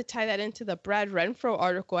about that, to tie that into the Brad Renfro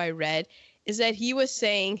article I read, is that he was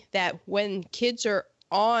saying that when kids are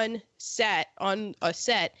on a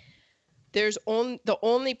set, there's the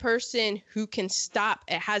only person who can stop,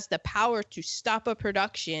 it has the power to stop a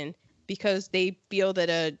production because they feel that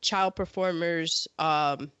a child performer's,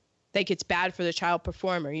 like it's bad for the child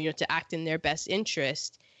performer, to act in their best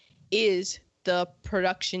interest, is the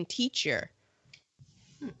production teacher.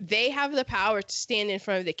 They have the power to stand in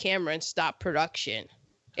front of the camera and stop production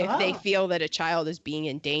if they feel that a child is being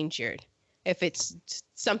endangered. If it's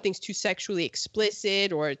something's too sexually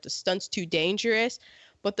explicit or the stunt's too dangerous.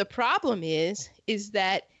 But the problem is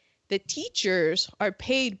that the teachers are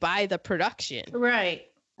paid by the production. Right.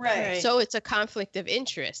 So it's a conflict of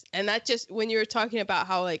interest. And that just, when you were talking about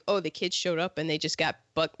how like, oh, the kids showed up and they just got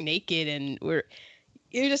buck naked and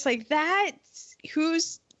you're just like, that's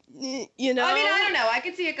who's, I mean, I don't know. I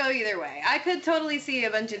could see it go either way. I could totally see a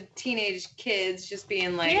bunch of teenage kids just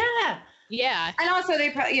being like, yeah. And also they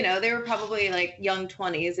they were probably like young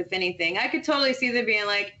 20s, if anything. I could totally see them being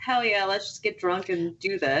like, hell yeah, let's just get drunk and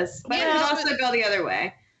do this. But it could also go the other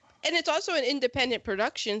way. And it's also an independent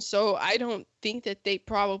production, so I don't think that they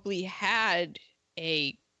probably had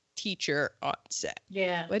a teacher on set.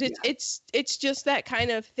 Yeah. But it's just that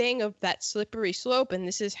kind of thing of that slippery slope, and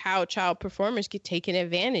this is how child performers get taken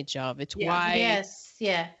advantage of. It's why. Yes,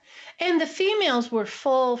 yeah. And the females were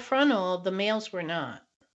full frontal, the males were not.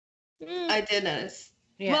 I did notice.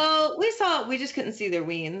 Yeah. Well, we just couldn't see their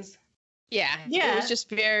weens. Yeah. It was just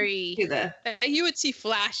very. You would see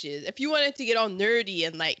flashes. If you wanted to get all nerdy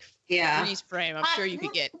and like freeze frame, I'm sure you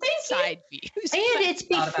could get side views. And it's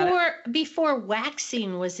before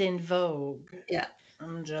waxing was in vogue. Yeah.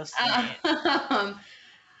 I'm just saying.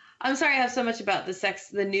 I'm sorry I have so much about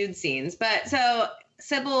the nude scenes, but so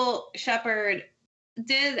Sybil Shepherd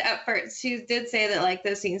did at first, she did say that like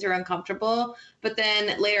those scenes are uncomfortable, but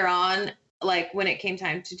then later on, like when it came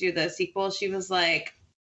time to do the sequel, she was like,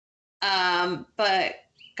 but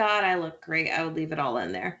God, I look great. I would leave it all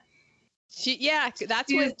in there. She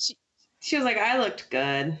was like, I looked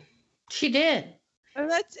good. She did. And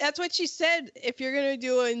that's what she said. If you're gonna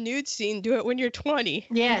do a nude scene, do it when you're 20.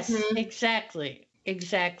 Yes, exactly. Not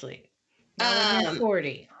when you're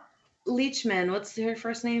 40. Leachman, what's her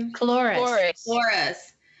first name? Cloris.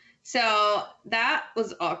 So that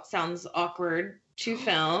sounds awkward to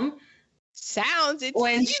film.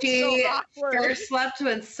 When she first slept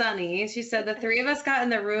with Sunny, she said the three of us got in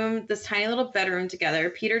the room, this tiny little bedroom together,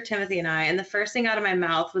 Peter, Timothy, and I, and the first thing out of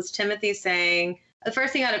anybody's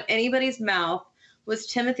mouth was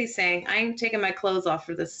Timothy saying, I ain't taking my clothes off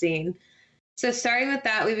for this scene. So starting with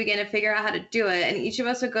that, we began to figure out how to do it, and each of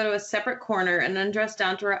us would go to a separate corner and undress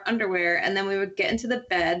down to our underwear, and then we would get into the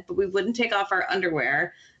bed, but we wouldn't take off our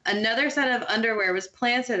underwear. Another set of underwear was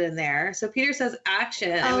planted in there. So Peter says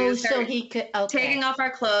action. And we would start taking off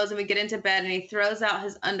our clothes, and we get into bed, and he throws out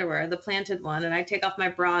his underwear, the planted one, and I take off my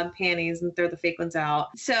bra and panties and throw the fake ones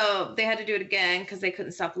out. So they had to do it again because they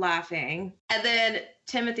couldn't stop laughing. And then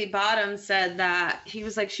Timothy Bottom said that he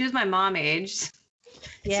was like, she was my mom age.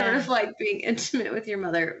 Yeah. Sort of like being intimate with your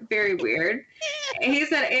mother. Very weird. And he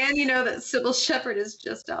said, and you know that Sybil Shepherd is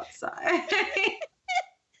just outside.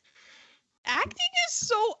 Acting is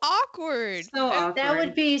so awkward. That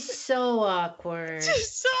would be so awkward.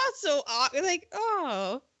 Just so awkward. Like,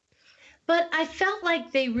 oh. But I felt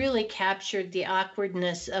like they really captured the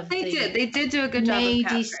awkwardness of They did do a good job of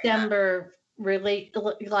capturing December, really,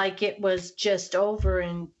 like it was just over,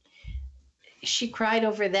 and she cried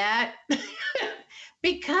over that.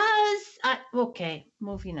 Because, okay,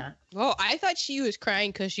 moving on. Well, I thought she was crying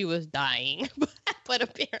because she was dying, but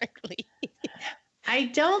apparently. I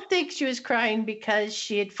don't think she was crying because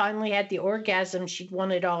she had finally had the orgasm she'd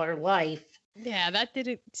wanted all her life Yeah, that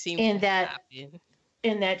didn't seem in to that happen.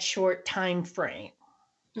 in that short time frame.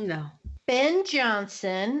 No. Ben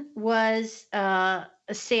Johnson was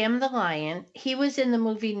Sam the Lion. He was in the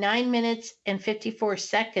movie 9 minutes and 54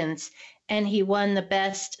 seconds, and he won the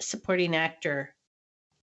Best Supporting Actor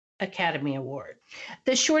Academy Award.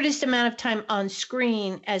 The shortest amount of time on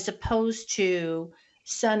screen as opposed to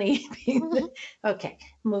Sonny being okay,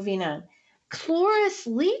 moving on. Cloris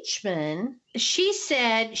Leachman, she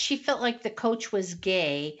said she felt like the coach was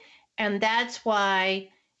gay, and that's why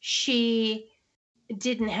she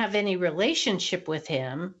didn't have any relationship with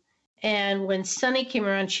him. And when Sonny came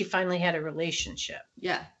around, she finally had a relationship.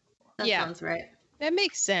 Yeah. That Yeah. sounds right. That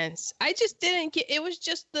makes sense. I just didn't get it was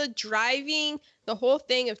just the driving, the whole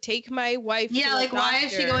thing of take my wife to Yeah, the like why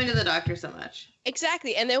is she doctor. going to the doctor so much?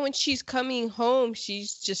 Exactly. And then when she's coming home,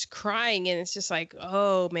 she's just crying and it's just like,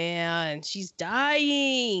 oh man, she's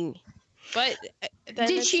dying. But then Did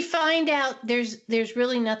it's- she find out there's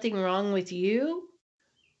really nothing wrong with you?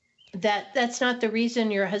 That's not the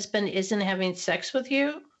reason your husband isn't having sex with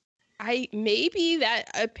you? maybe that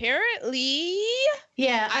apparently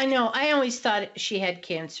Yeah, I know. I always thought she had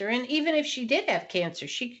cancer. And even if she did have cancer,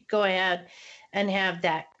 she could go ahead and have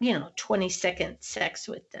that, 20-second sex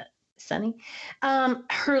with Sonny.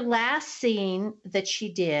 Her last scene that she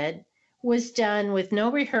did was done with no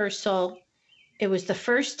rehearsal. It was the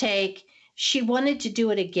first take. She wanted to do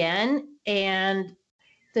it again. And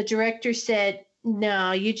the director said,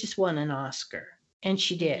 no, you just won an Oscar. And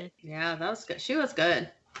she did. Yeah, that was good. She was good.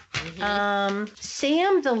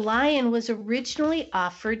 Sam the Lion was originally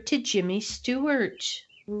offered to Jimmy Stewart.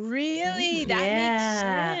 really that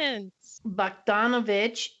Yeah. makes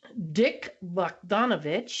sense. Dick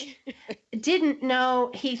Bogdanovich, didn't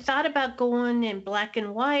know. He thought about going in black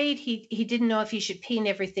and white. He didn't know if he should paint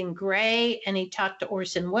everything gray. And he talked to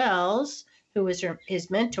Orson Welles, who was his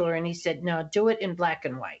mentor, and he said, no, do it in black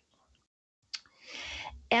and white.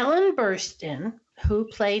 Ellen Burstyn, who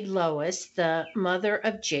played Lois, the mother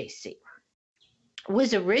of JC,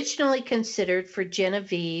 was originally considered for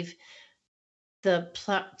Genevieve, the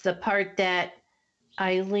part that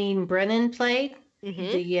Eileen Brennan played,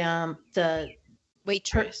 Mhm. the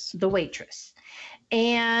Waitress. the waitress.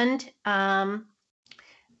 And the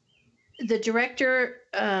director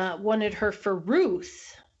wanted her for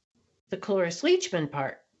Ruth, the Cloris Leachman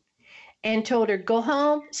part, and told her, go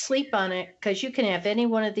home, sleep on it, because you can have any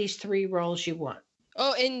one of these 3 roles you want.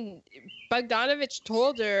 Oh, and Bogdanovich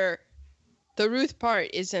told her the Ruth part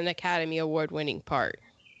is an Academy Award winning part.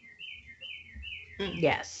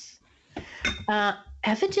 Yes.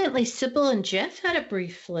 Evidently, Sybil and Jeff had a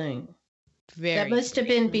brief fling. That must have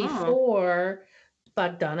been before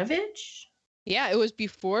Bogdanovich. Yeah, it was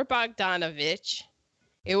before Bogdanovich.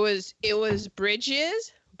 It was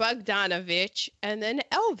Bridges, Bogdanovich, and then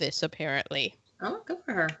Elvis apparently. Oh, good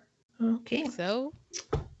for her. Okay. So,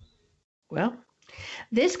 Well,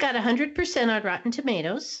 this got 100% on Rotten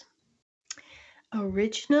Tomatoes.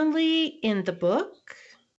 Originally in the book,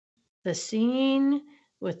 the scene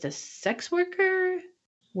with the sex worker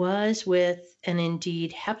was with an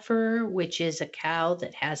indeed heifer, which is a cow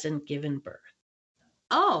that hasn't given birth.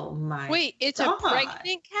 Oh my. wait, it's God. a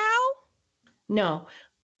pregnant cow? No,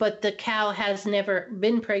 but the cow has never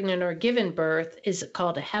been pregnant or given birth. Is it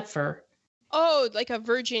called a heifer? Oh, like a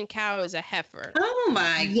virgin cow is a heifer. Oh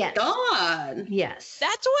my Yes. God. Yes.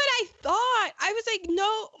 That's what I thought. I was like,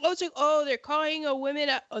 no. I was like, oh, they're calling a woman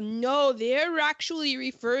no, they're actually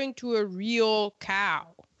referring to a real cow.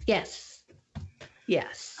 Yes.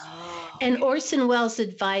 Yes. Oh. And Orson Welles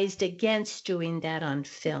advised against doing that on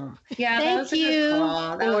film. Yeah, Thank that was a you, good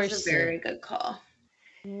call. That was a Orson. very good call.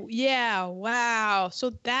 Yeah, wow.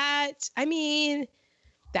 So that's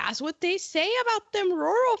what they say about them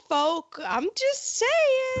rural folk. I'm just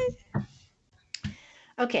saying.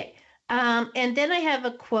 Okay. And then I have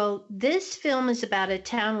a quote. This film is about a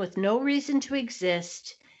town with no reason to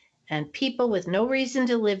exist and people with no reason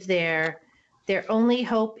to live there. Their only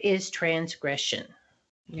hope is transgression,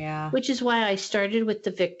 Yeah. which is why I started with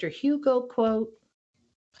the Victor Hugo quote.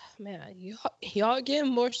 Man, y'all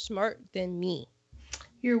getting more smart than me.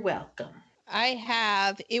 You're welcome.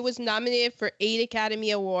 It was nominated for 8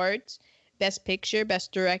 Academy Awards: Best Picture,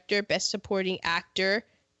 Best Director, Best Supporting Actor,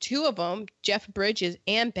 2 of them, Jeff Bridges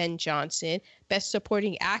and Ben Johnson. Best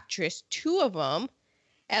Supporting Actress, 2 of them,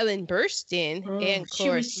 Ellen Burstyn and She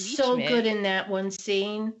Cloris was so Leachman. good in that one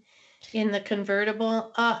scene in the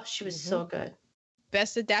convertible. Oh, she was so good.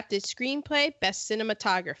 Best Adapted Screenplay, Best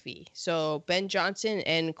Cinematography. So Ben Johnson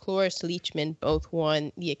and Cloris Leachman both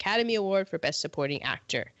won the Academy Award for Best Supporting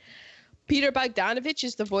Actor. Peter Bogdanovich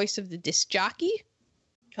is the voice of the disc jockey.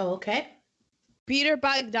 Oh, okay. Peter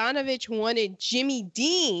Bogdanovich wanted Jimmy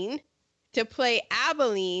Dean to play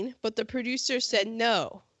Abilene, but the producer said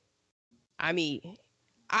no. I mean,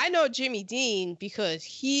 I know Jimmy Dean because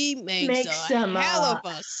he makes some hell of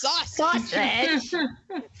a sausage. sausage.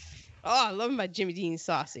 Oh, I love my Jimmy Dean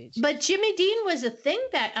sausage. But Jimmy Dean was a thing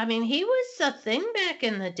back. I mean, he was a thing back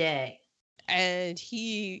in the day. And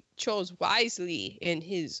he chose wisely in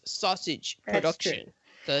his sausage That's production.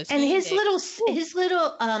 And his little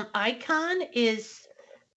icon is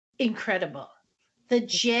incredible. The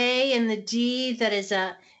J and the D that is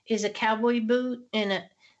a cowboy boot and a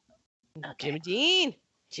Jimmy Dean.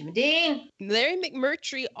 Jimmy Dean. Larry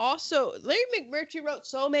McMurtry wrote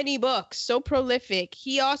so many books, so prolific.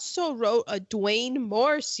 He also wrote a Dwayne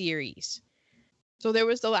Moore series. So there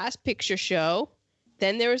was The Last Picture Show.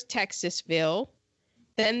 Then there was Texasville.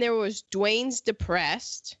 Then there was Dwayne's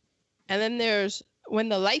Depressed. And then there's When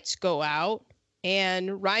the Lights Go Out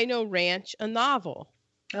and Rhino Ranch, a novel.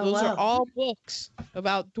 Oh, Those wow. are all books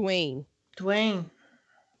about Dwayne. Dwayne.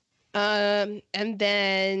 And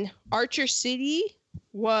then Archer City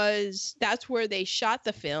that's where they shot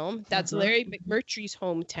the film. That's Larry McMurtry's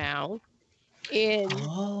hometown. In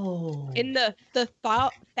the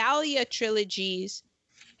Thalia trilogies,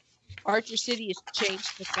 Archer City is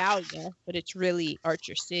changed to Thalia, but it's really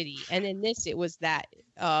Archer City. And in this, it was that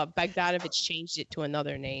Bogdanovich changed it to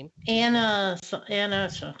another name. Anna.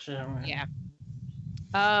 Yeah.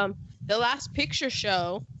 The Last Picture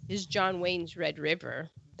Show is John Wayne's Red River.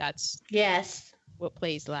 That's Yes. what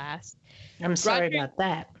plays last. I'm sorry about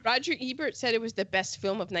that. Roger Ebert said it was the best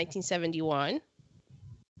film of 1971. In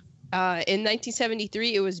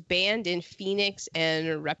 1973, it was banned in Phoenix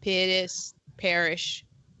and Rapides Parish,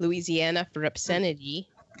 Louisiana for obscenity.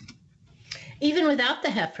 Even without the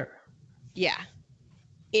heifer. Yeah.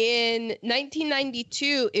 In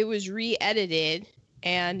 1992, it was re-edited,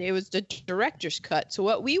 and it was the director's cut. So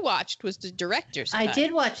what we watched was the director's cut. I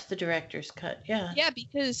did watch the director's cut, yeah. Yeah,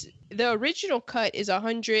 because the original cut is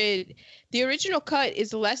 100. The original cut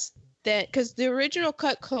is less than, because the original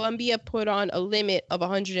cut, Columbia put on a limit of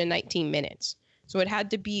 119 minutes. So it had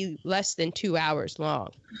to be less than 2 hours long.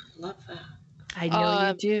 Love that. I know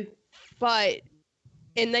you do. But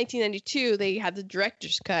in 1992, they had the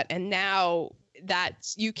director's cut, and now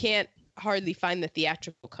you can't hardly find the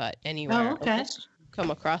theatrical cut anywhere. Oh, okay. Unless you come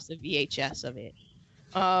across the VHS of it.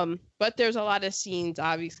 But there's a lot of scenes,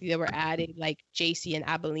 obviously, that were added, like JC and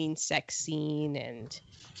Abilene's sex scene, and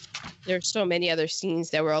there's so many other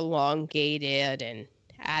scenes that were elongated and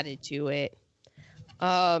added to it.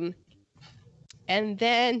 And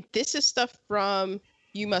then this is stuff from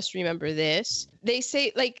You Must Remember This. They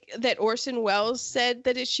say that Orson Welles said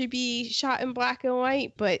that it should be shot in black and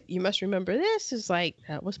white, but You Must Remember This is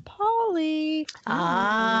that was Polly.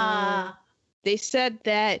 Ah. They said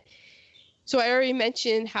that. So I already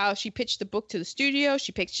mentioned how she pitched the book to the studio.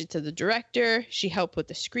 She pitched it to the director. She helped with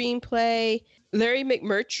the screenplay. Larry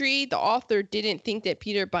McMurtry, the author, didn't think that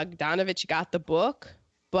Peter Bogdanovich got the book,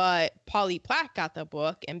 but Polly Platt got the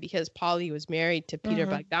book. And because Polly was married to Peter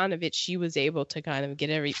Bogdanovich, she was able to kind of get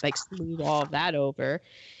smooth all of that over.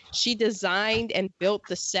 She designed and built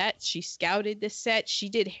the set. She scouted the set. She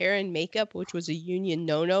did hair and makeup, which was a union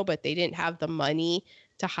no-no, but they didn't have the money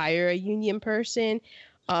to hire a union person.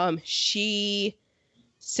 She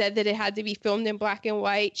said that it had to be filmed in black and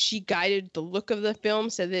white. She guided the look of the film,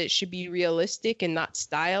 said that it should be realistic and not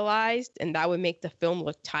stylized, and that would make the film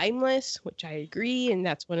look timeless, which I agree, and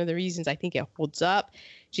that's one of the reasons I think it holds up.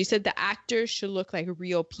 She said the actors should look like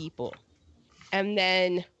real people. And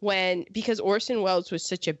then because Orson Welles was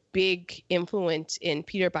such a big influence in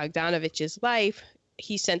Peter Bogdanovich's life,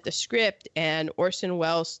 he sent the script, and Orson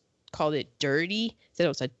Welles called it dirty, said it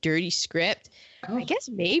was a dirty script. Oh. I guess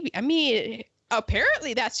maybe. I mean,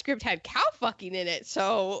 apparently that script had cow fucking in it.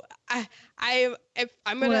 So I'm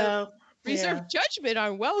gonna reserve judgment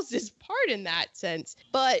on Wells's part in that sense.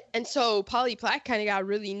 And so Polly Platt kind of got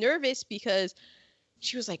really nervous because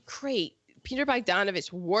she was like, "Great, Peter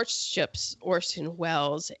Bogdanovich worships Orson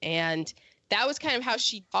Welles," and that was kind of how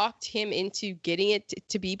she talked him into getting it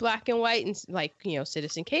to be black and white. And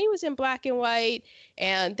Citizen Kane was in black and white.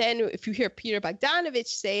 And then if you hear Peter Bogdanovich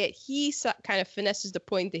say it, he kind of finesses the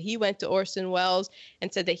point that he went to Orson Welles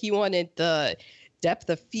and said that he wanted the depth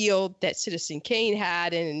of field that Citizen Kane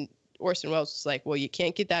had. And Orson Welles was like, well, you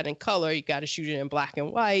can't get that in color. You got to shoot it in black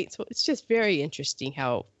and white. So it's just very interesting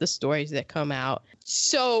how the stories that come out.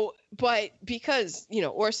 So, but because,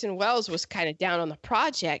 Orson Welles was kind of down on the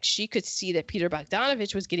project, she could see that Peter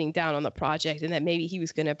Bogdanovich was getting down on the project and that maybe he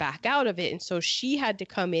was going to back out of it. And so she had to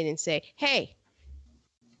come in and say, hey,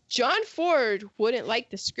 John Ford wouldn't like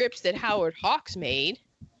the scripts that Howard Hawks made,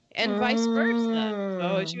 and vice versa.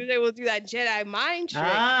 So she was able to do that Jedi mind trick.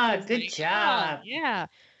 Ah, It was good like, job. oh, yeah.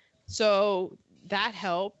 So that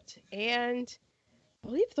helped, and I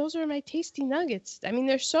believe those are my tasty nuggets. I mean,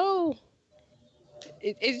 they're so.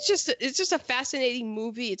 It's just a fascinating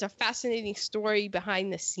movie. It's a fascinating story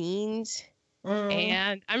behind the scenes,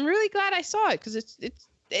 and I'm really glad I saw it because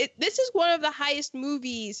this is one of the highest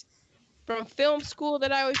movies from film school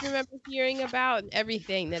that I always remember hearing about, and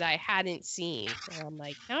everything that I hadn't seen. So I'm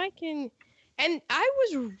like, now I can, and I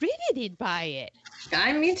was riveted by it.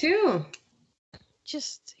 Me too.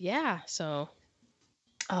 Just yeah. So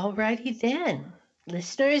Alrighty then.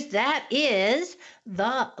 Listeners, that is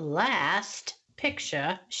The Last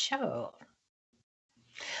Picture Show.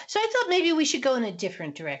 So I thought maybe we should go in a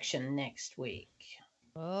different direction next week.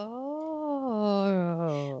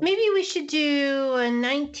 oh, Maybe we should do a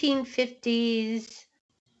 1950s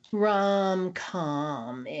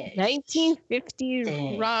rom-com.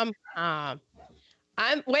 1950s rom-com.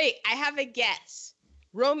 I have a guess.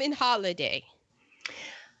 Roman Holiday.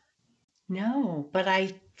 No, but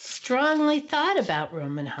I strongly thought about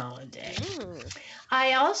Roman Holiday.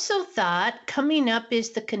 I also thought coming up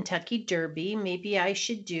is the Kentucky Derby. Maybe I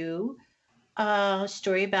should do a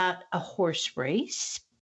story about a horse race.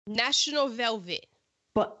 National Velvet.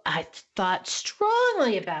 But I thought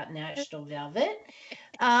strongly about National Velvet.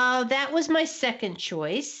 That was my second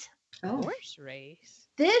choice. Oh, Horse race.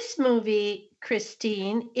 This movie,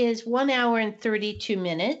 Christine, is 1 hour and 32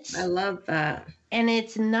 minutes. I love that. And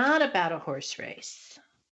it's not about a horse race.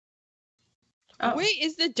 Oh. Wait,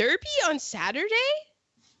 is the Derby on Saturday?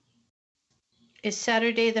 Is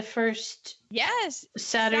Saturday the first? Yes.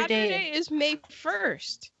 Saturday is May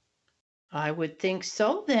 1st. I would think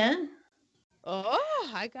so then. Oh,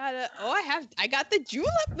 I got the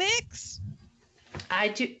julep mix.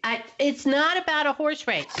 It's not about a horse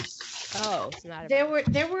race. Oh, it's not. There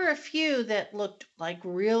were a few that looked like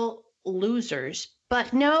real losers,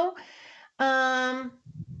 but no.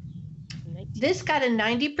 This got a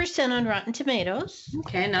 90% on Rotten Tomatoes.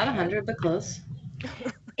 Okay, not 100, but close.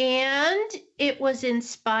 And it was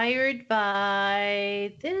inspired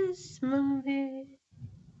by this movie.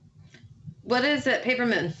 What is it, Paper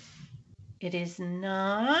Moon? It is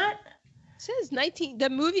not. It says the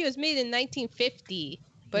movie was made in 1950,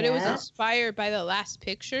 but it was Yeah. inspired by the Last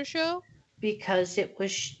Picture Show. Because it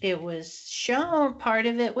was shown. Part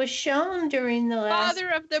of it was shown during the last. Father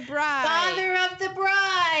of the Bride. Father of the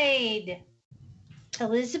Bride.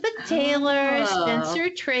 Elizabeth Taylor, Spencer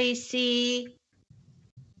Tracy.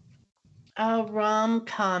 A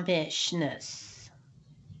rom-com-ishness.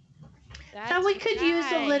 Thought we could use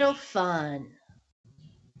a little fun.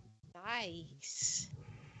 Nice.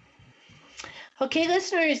 Okay,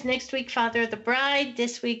 listeners, next week, Father of the Bride.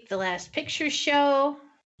 This week, The Last Picture Show.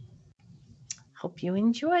 Hope you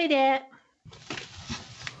enjoyed it.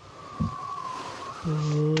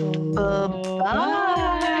 Bye.